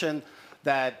notion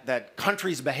that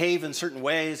countries behave in certain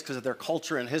ways because of their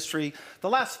culture and history, the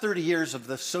last 30 years of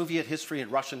the Soviet history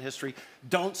and Russian history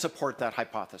don't support that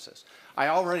hypothesis. I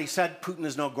already said Putin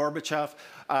is no Gorbachev.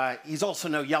 He's also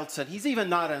no Yeltsin. He's even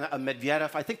not a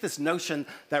Medvedev. I think this notion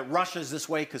that Russia is this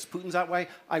way because Putin's that way,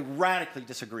 I radically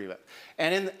disagree with.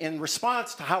 And in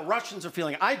response to how Russians are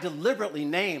feeling, I deliberately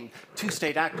named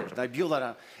two-state actors,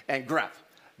 Nabila and Gref.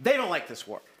 They don't like this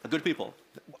war. The good people.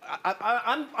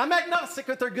 I'm agnostic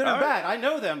if they're good or bad. I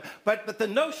know them, but the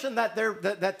notion that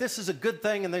that this is a good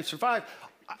thing and they've survived,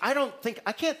 I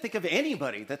can't think of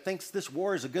anybody that thinks this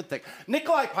war is a good thing.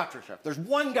 Nikolai Patrushev, there's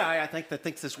one guy I think that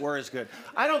thinks this war is good.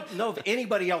 I don't know of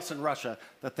anybody else in Russia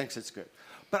that thinks it's good.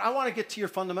 But I want to get to your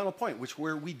fundamental point,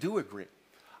 where we do agree.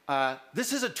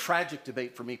 This is a tragic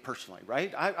debate for me personally,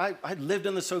 right? I lived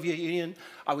in the Soviet Union.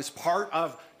 I was part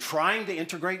of trying to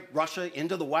integrate Russia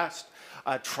into the West,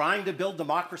 trying to build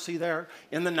democracy there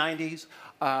in the 90s.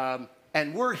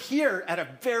 And we're here at a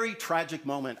very tragic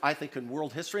moment, I think, in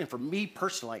world history. And for me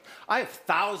personally, I have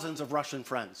thousands of Russian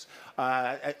friends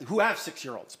who have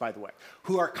 6-year-olds, by the way,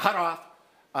 who are cut off.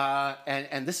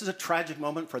 And this is a tragic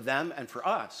moment for them and for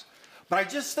us. But I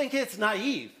just think it's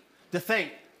naive to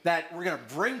think that we're going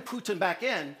to bring Putin back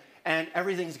in and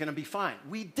everything's going to be fine.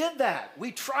 We did that.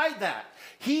 We tried that.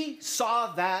 He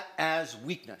saw that as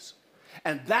weakness.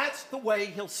 And that's the way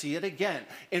he'll see it again.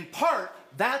 In part,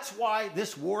 that's why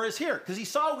this war is here, because he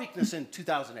saw weakness in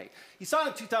 2008. He saw it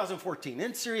in 2014,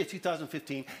 in Syria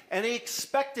 2015, and he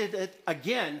expected it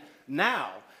again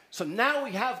now. So now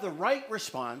we have the right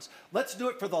response. Let's do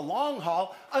it for the long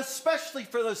haul, especially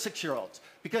for those 6-year-olds,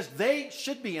 because they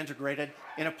should be integrated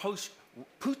in a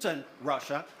post-Putin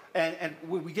Russia, and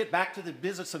we get back to the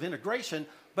business of integration,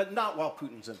 but not while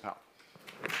Putin's in power.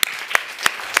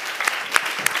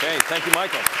 Okay, thank you,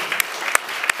 Michael.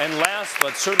 And last,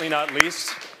 but certainly not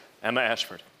least, Emma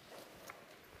Ashford.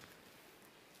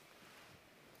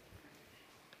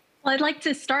 Well, I'd like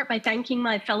to start by thanking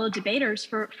my fellow debaters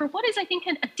for what is, I think,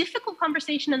 a difficult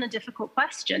conversation and a difficult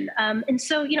question. And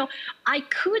so, I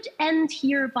could end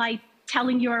here by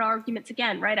telling your arguments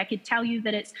again, right? I could tell you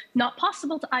that it's not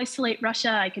possible to isolate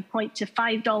Russia. I could point to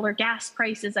 $5 gas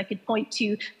prices. I could point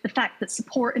to the fact that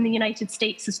support in the United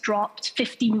States has dropped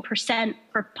 15%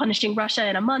 for punishing Russia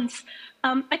in a month.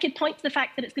 I could point to the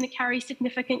fact that it's going to carry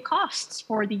significant costs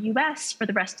for the US, for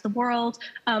the rest of the world,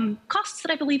 costs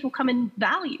that I believe will come in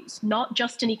values, not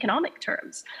just in economic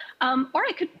terms. Or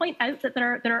I could point out that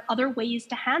there are other ways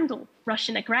to handle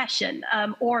Russian aggression,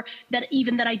 or that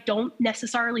I don't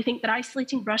necessarily think that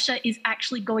isolating Russia is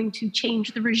actually going to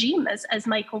change the regime, as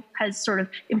Michael has sort of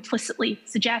implicitly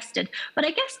suggested. But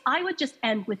I guess I would just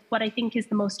end with what I think is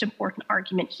the most important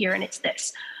argument here, and it's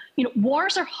this.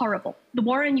 Wars are horrible. The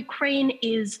war in Ukraine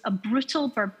is a brutal,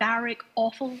 barbaric,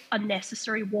 awful,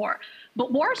 unnecessary war.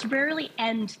 But wars rarely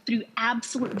end through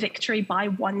absolute victory by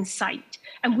one side.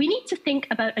 And we need to think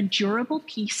about a durable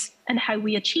peace and how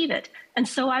we achieve it. And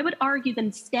so I would argue that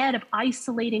instead of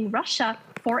isolating Russia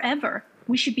forever,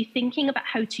 we should be thinking about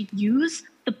how to use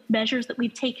the measures that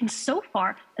we've taken so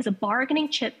far as a bargaining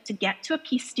chip to get to a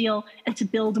peace deal and to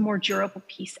build a more durable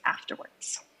peace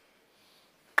afterwards.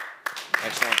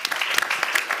 Excellent.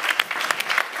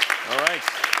 All right.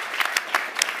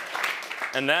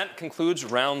 And that concludes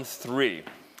round 3.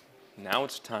 Now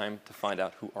it's time to find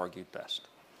out who argued best.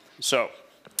 So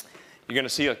you're going to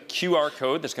see a QR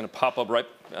code that's going to pop up right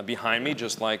behind me,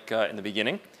 just like in the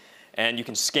beginning. And you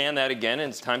can scan that again, and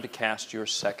it's time to cast your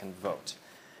second vote.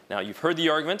 Now, you've heard the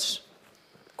arguments.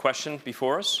 The question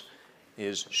before us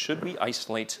is, should we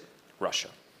isolate Russia?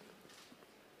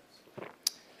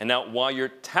 And now, while you're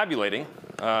tabulating,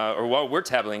 or while we're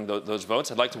tabulating those votes,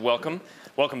 I'd like to welcome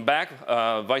back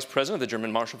Vice President of the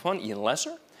German Marshall Fund, Ian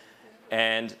Lesser,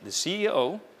 and the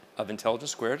CEO of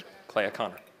Intelligence Squared, Clay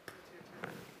O'Connor.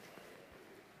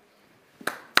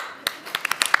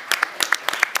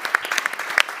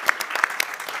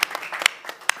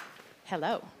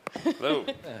 Hello. Hello.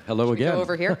 Hello again. Go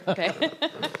over here. Okay.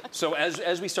 So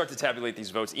as we start to tabulate these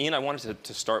votes, Ian, I wanted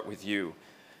to start with you.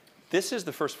 This is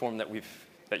the first forum that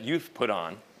you've put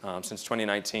on since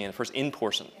 2019, the first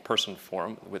in-person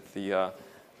forum with the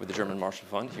German Marshall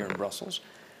Fund here in Brussels.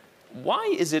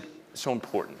 Why is it so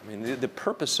important? I mean, the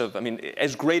purpose of,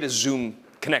 as great as Zoom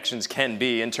connections can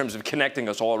be in terms of connecting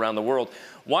us all around the world.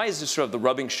 Why is this sort of the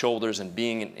rubbing shoulders and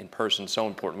being in person so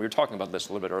important? We were talking about this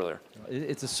a little bit earlier.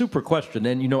 It's a super question,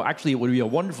 and actually, it would be a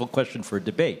wonderful question for a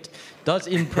debate. Does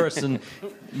in-person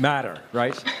matter,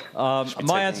 right?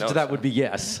 My answer to that would be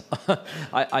yes.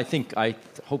 I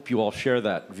hope you all share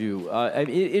that view.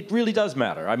 It really does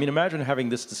matter. I mean, imagine having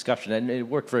this discussion, and it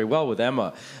worked very well with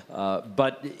Emma.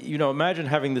 But imagine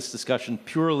having this discussion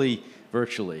purely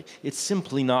virtually. It's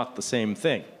simply not the same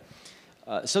thing.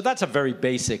 So that's a very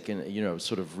basic and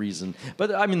sort of reason.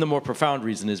 But I mean, the more profound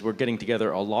reason is we're getting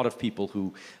together a lot of people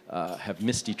who have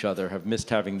missed each other, have missed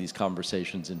having these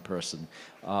conversations in person.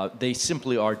 They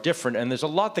simply are different, and there's a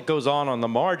lot that goes on the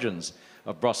margins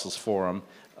of Brussels Forum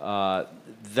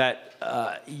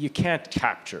that you can't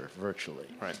capture virtually.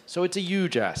 Right. So it's a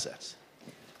huge asset.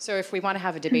 So if we want to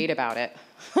have a debate about it,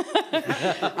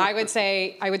 I would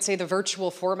say the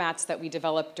virtual formats that we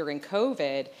developed during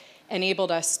COVID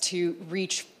enabled us to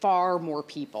reach far more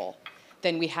people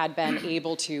than we had been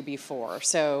able to before.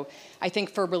 So I think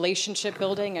for relationship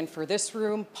building and for this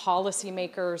room,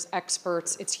 policymakers,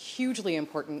 experts, it's hugely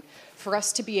important for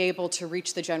us to be able to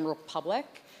reach the general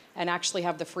public and actually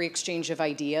have the free exchange of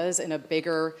ideas in a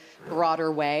bigger,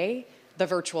 broader way. The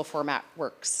virtual format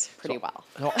works pretty well.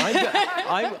 No,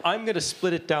 I'm going to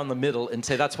split it down the middle and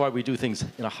say that's why we do things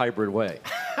in a hybrid way.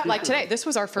 Like today, this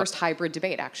was our first hybrid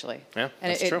debate, actually. Yeah,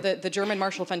 and that's true. the German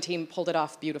Marshall Fund team pulled it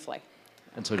off beautifully.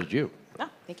 And so did you. Oh,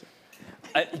 thank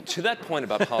you. To that point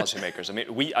about policymakers, I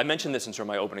mean, I mentioned this in sort of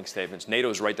my opening statements. NATO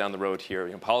is right down the road here.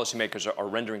 Policymakers are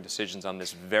rendering decisions on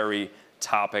this very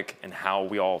topic and how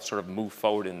we all sort of move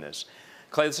forward in this.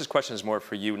 Clay, this question is more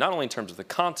for you, not only in terms of the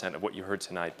content of what you heard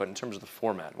tonight, but in terms of the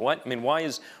format.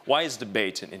 Why is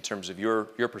debate, in terms of your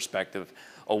perspective,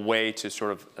 a way to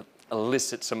sort of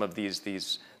elicit some of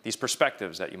these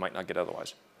perspectives that you might not get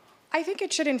otherwise? I think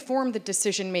it should inform the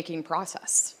decision-making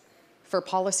process for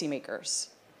policymakers.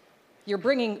 You're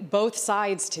bringing both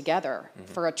sides together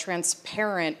for a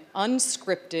transparent,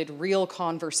 unscripted, real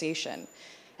conversation.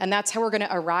 And that's how we're going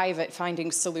to arrive at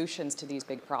finding solutions to these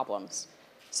big problems.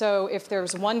 So if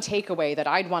there's one takeaway that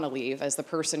I'd want to leave as the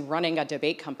person running a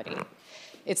debate company,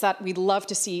 it's that we'd love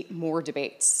to see more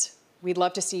debates. We'd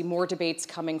love to see more debates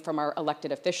coming from our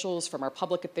elected officials, from our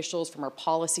public officials, from our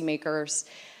policymakers.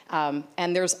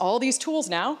 And there's all these tools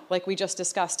now, like we just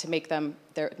discussed, to make them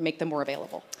more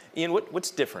available. Ian,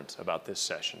 what's different about this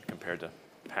session compared to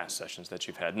past sessions that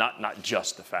you've had? Not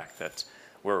just the fact that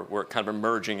we're kind of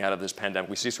emerging out of this pandemic.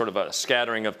 We see sort of a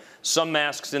scattering of some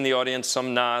masks in the audience,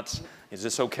 some not. Is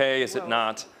this okay? Is it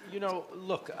not?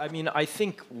 Look, I mean, I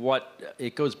think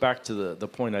it goes back to the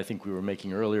point I think we were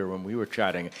making earlier when we were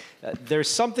chatting. There's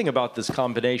something about this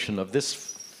combination of this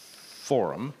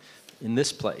forum in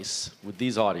this place with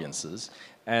these audiences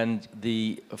and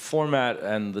the format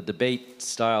and the debate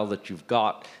style that you've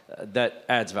got that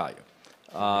adds value.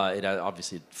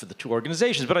 Obviously for the two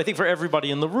organizations, but I think for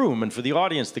everybody in the room and for the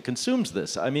audience that consumes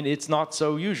this. I mean, it's not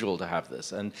so usual to have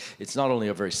this. And it's not only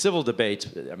a very civil debate,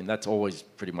 I mean, that's always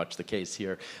pretty much the case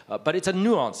here, but it's a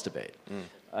nuanced debate.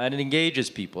 And it engages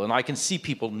people, and I can see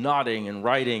people nodding and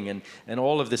writing and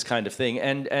all of this kind of thing,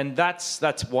 and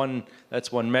that's one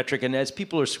metric. And as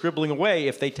people are scribbling away,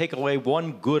 if they take away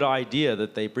one good idea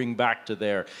that they bring back to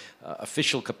their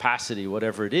official capacity,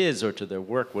 whatever it is, or to their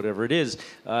work, whatever it is,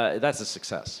 that's a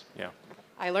success. Yeah.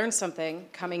 I learned something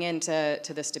coming into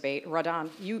this debate. Radan,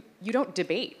 you don't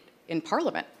debate in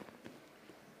Parliament.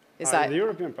 Is that the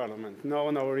European Parliament? No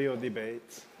real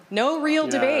debates. No real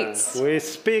debates. We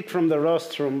speak from the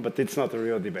rostrum, but it's not a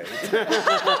real debate.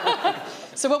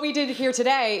 So what we did here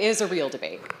today is a real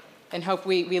debate, and hope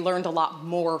we learned a lot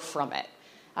more from it.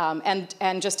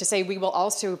 And just to say, we will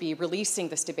also be releasing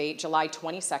this debate July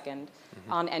 22nd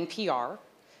on NPR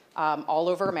all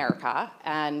over America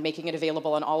and making it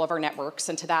available on all of our networks.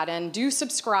 And to that end, do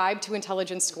subscribe to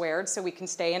Intelligence Squared so we can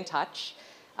stay in touch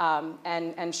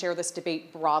and share this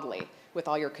debate broadly with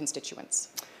all your constituents.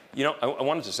 I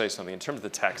wanted to say something in terms of the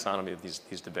taxonomy of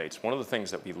these debates. One of the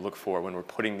things that we look for when we're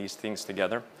putting these things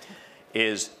together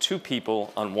is two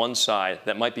people on one side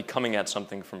that might be coming at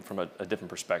something from a different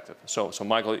perspective. So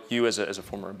Michael, you as a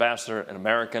former ambassador, an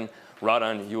American,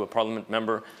 Radan, you a parliament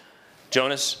member,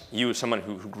 Jonas, you as someone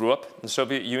who grew up in the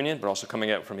Soviet Union, but also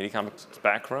coming out from an economics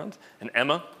background, and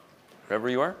Emma, wherever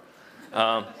you are,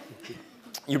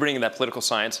 you bring in that political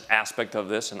science aspect of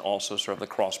this and also sort of the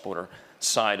cross-border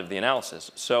side of the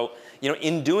analysis. So,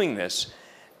 in doing this,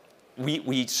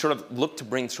 we sort of look to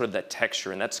bring sort of that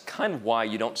texture, and that's kind of why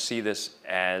you don't see this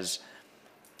as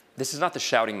this is not the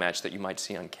shouting match that you might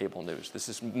see on cable news. This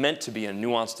is meant to be a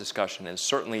nuanced discussion and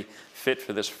certainly fit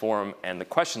for this forum. And the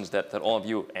questions that all of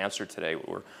you answered today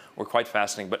were quite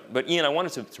fascinating. But Ian, I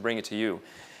wanted to bring it to you.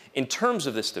 In terms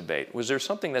of this debate, was there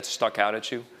something that stuck out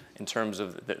at you in terms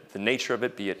of the nature of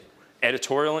it, be it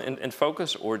editorial in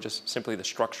focus or just simply the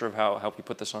structure of how we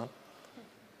put this on?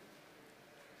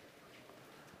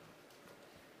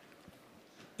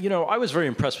 You know, I was very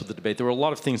impressed with the debate. There were a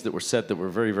lot of things that were said that were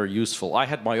very, very useful. I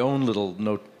had my own little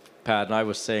notepad, and I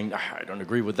was saying, I don't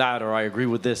agree with that, or I agree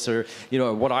with this, or, you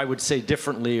know, what I would say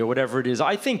differently, or whatever it is.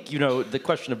 I think, you know, the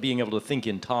question of being able to think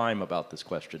in time about this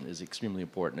question is extremely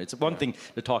important. It's one thing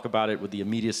to talk about it with the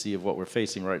immediacy of what we're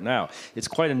facing right now. It's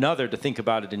quite another to think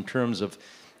about it in terms of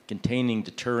containing,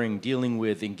 deterring, dealing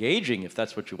with, engaging, if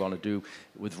that's what you want to do,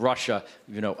 with Russia,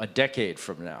 you know, a decade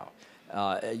from now.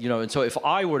 You know, and so if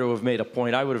I were to have made a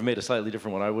point, I would have made a slightly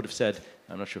different one. I would have said,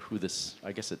 I'm not sure who this,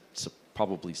 I guess it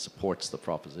probably supports the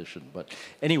proposition. But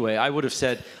anyway, I would have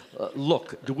said,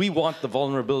 look, do we want the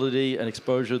vulnerability and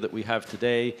exposure that we have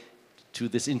today to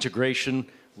this integration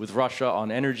with Russia on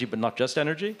energy, but not just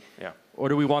energy? Yeah. Or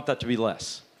do we want that to be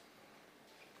less?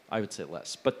 I would say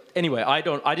less. But anyway, I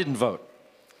didn't vote.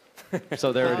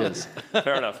 So there it is.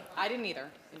 Fair enough. I didn't either.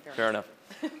 Fair enough.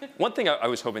 One thing I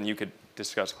was hoping you could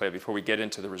discuss, Claire, before we get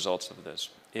into the results of this,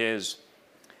 is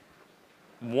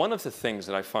one of the things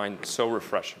that I find so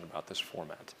refreshing about this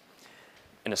format,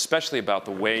 and especially about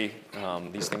the way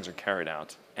these things are carried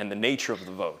out and the nature of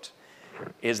the vote,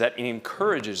 is that it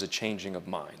encourages a changing of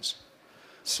minds.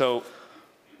 So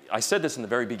I said this in the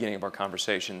very beginning of our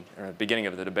conversation, or at the beginning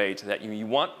of the debate, that we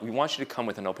want you to come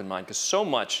with an open mind, because so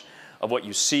much of what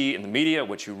you see in the media,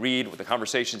 what you read, with the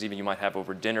conversations even you might have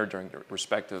over dinner during the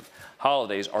respective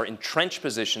holidays are entrenched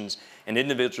positions and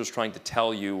individuals trying to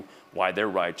tell you why they're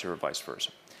right or vice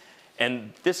versa.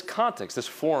 And this context, this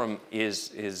forum is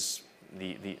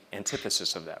the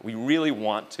antithesis of that. We really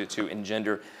want to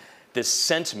engender this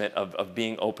sentiment of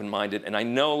being open-minded. And I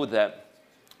know that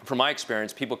from my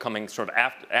experience, people coming sort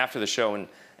of after the show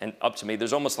and up to me,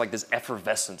 there's almost like this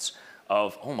effervescence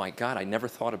of, oh my God, I never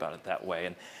thought about it that way.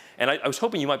 And I was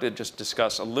hoping you might be able to just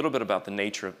discuss a little bit about the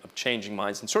nature of changing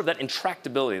minds and sort of that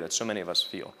intractability that so many of us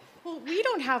feel. Well, we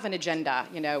don't have an agenda,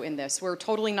 you know, in this. We're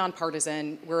totally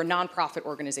nonpartisan. We're a nonprofit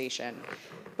organization.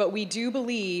 But we do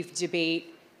believe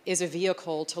debate is a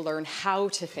vehicle to learn how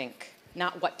to think,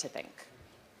 not what to think.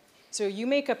 So you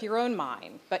make up your own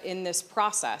mind, but in this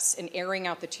process, in airing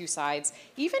out the two sides,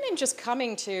 even in just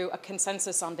coming to a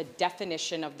consensus on the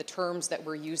definition of the terms that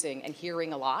we're using and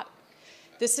hearing a lot,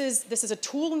 this is a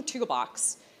tool in the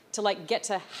toolbox to like get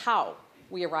to how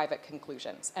we arrive at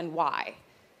conclusions and why.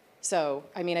 So,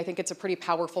 I mean, I think it's a pretty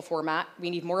powerful format. We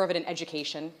need more of it in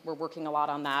education. We're working a lot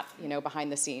on that, you know,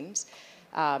 behind the scenes.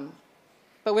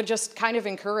 But would just kind of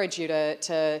encourage you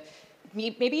to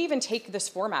maybe even take this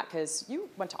format, because you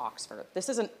went to Oxford. This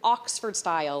is an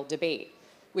Oxford-style debate,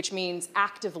 which means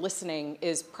active listening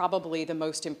is probably the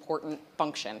most important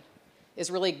function, is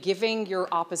really giving your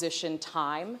opposition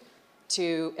time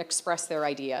to express their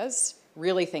ideas,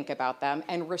 really think about them,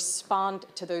 and respond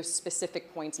to those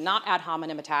specific points, not ad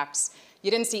hominem attacks.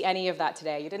 You didn't see any of that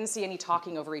today. You didn't see any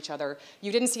talking over each other.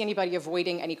 You didn't see anybody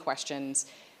avoiding any questions.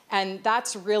 And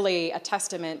that's really a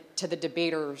testament to the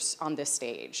debaters on this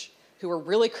stage, who are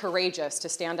really courageous to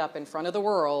stand up in front of the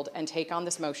world and take on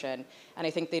this motion. And I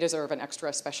think they deserve an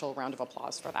extra special round of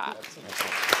applause for that.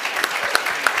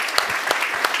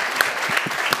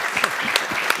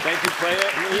 Thank you, Clea.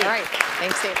 All right.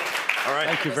 Thanks, David. All right.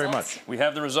 Thank you very much. We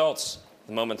have the results,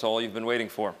 the moment all you've been waiting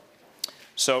for.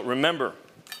 So remember,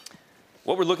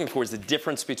 what we're looking for is the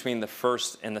difference between the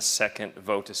first and the second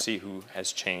vote to see who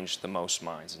has changed the most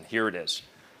minds. And here it is.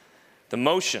 The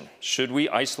motion, should we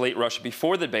isolate Russia,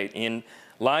 before the debate, in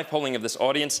live polling of this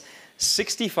audience,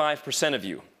 65% of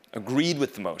you agreed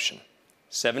with the motion.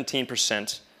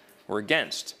 17% were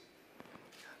against.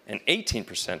 And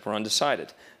 18% were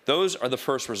undecided. Those are the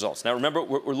first results. Now remember,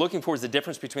 what we're looking for is the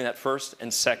difference between that first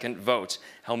and second vote.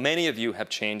 How many of you have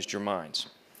changed your minds?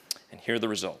 And here are the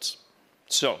results.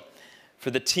 So, for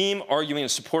the team arguing in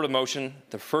support of the motion,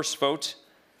 the first vote,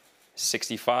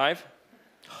 65.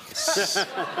 Second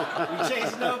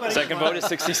vote is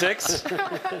 66.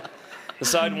 The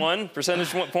side won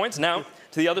percentage points. Now,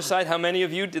 to the other side, how many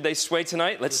of you did they sway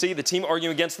tonight? Let's see. The team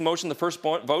arguing against the motion, the first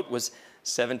vote was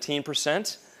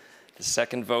 17%. The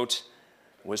second vote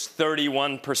was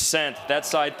 31%. That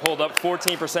side pulled up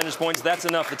 14 percentage points. That's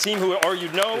enough. The team who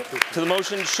argued no to the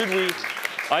motion, should we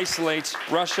isolate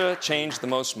Russia, changed the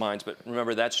most minds. But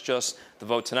remember, that's just the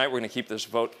vote tonight. We're going to keep this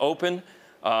vote open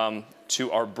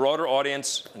To our broader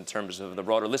audience, in terms of the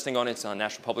broader listening audience on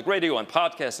National Public Radio, on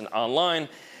podcasts, and online.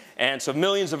 And so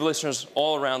millions of listeners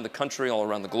all around the country, all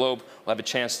around the globe, will have a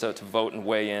chance to vote and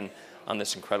weigh in on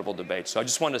this incredible debate. So I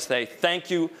just wanted to say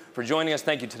thank you for joining us.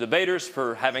 Thank you to debaters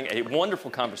for having a wonderful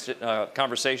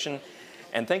conversation.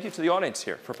 And thank you to the audience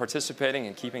here for participating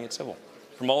and keeping it civil.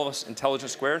 From all of us,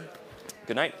 Intelligence Squared,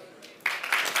 good night.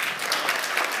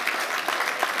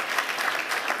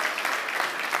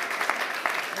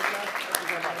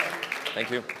 Thank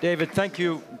you. David, thank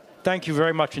you. Thank you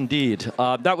very much indeed.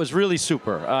 That was really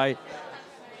super. I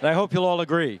hope you'll all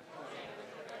agree.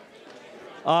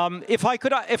 If I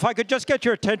could just get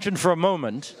your attention for a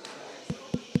moment.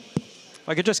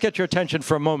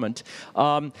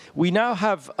 We now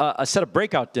have a set of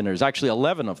breakout dinners, actually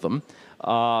 11 of them.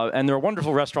 And there are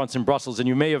wonderful restaurants in Brussels, and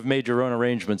you may have made your own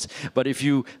arrangements. But if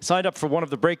you signed up for one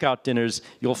of the breakout dinners,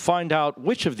 you'll find out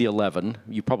which of the 11,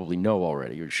 you probably know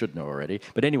already, or you should know already.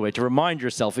 But anyway, to remind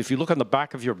yourself, if you look on the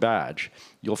back of your badge,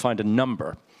 you'll find a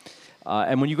number.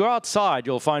 And when you go outside,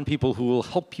 you'll find people who will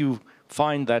help you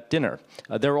find that dinner.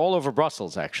 They're all over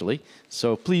Brussels, actually.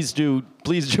 So please do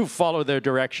follow their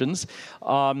directions.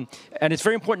 And it's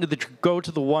very important that you go to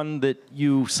the one that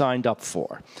you signed up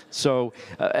for. So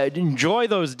enjoy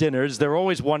those dinners. They're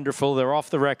always wonderful. They're off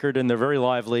the record, and they're very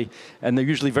lively. And they're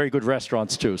usually very good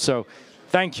restaurants, too. So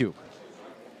thank you.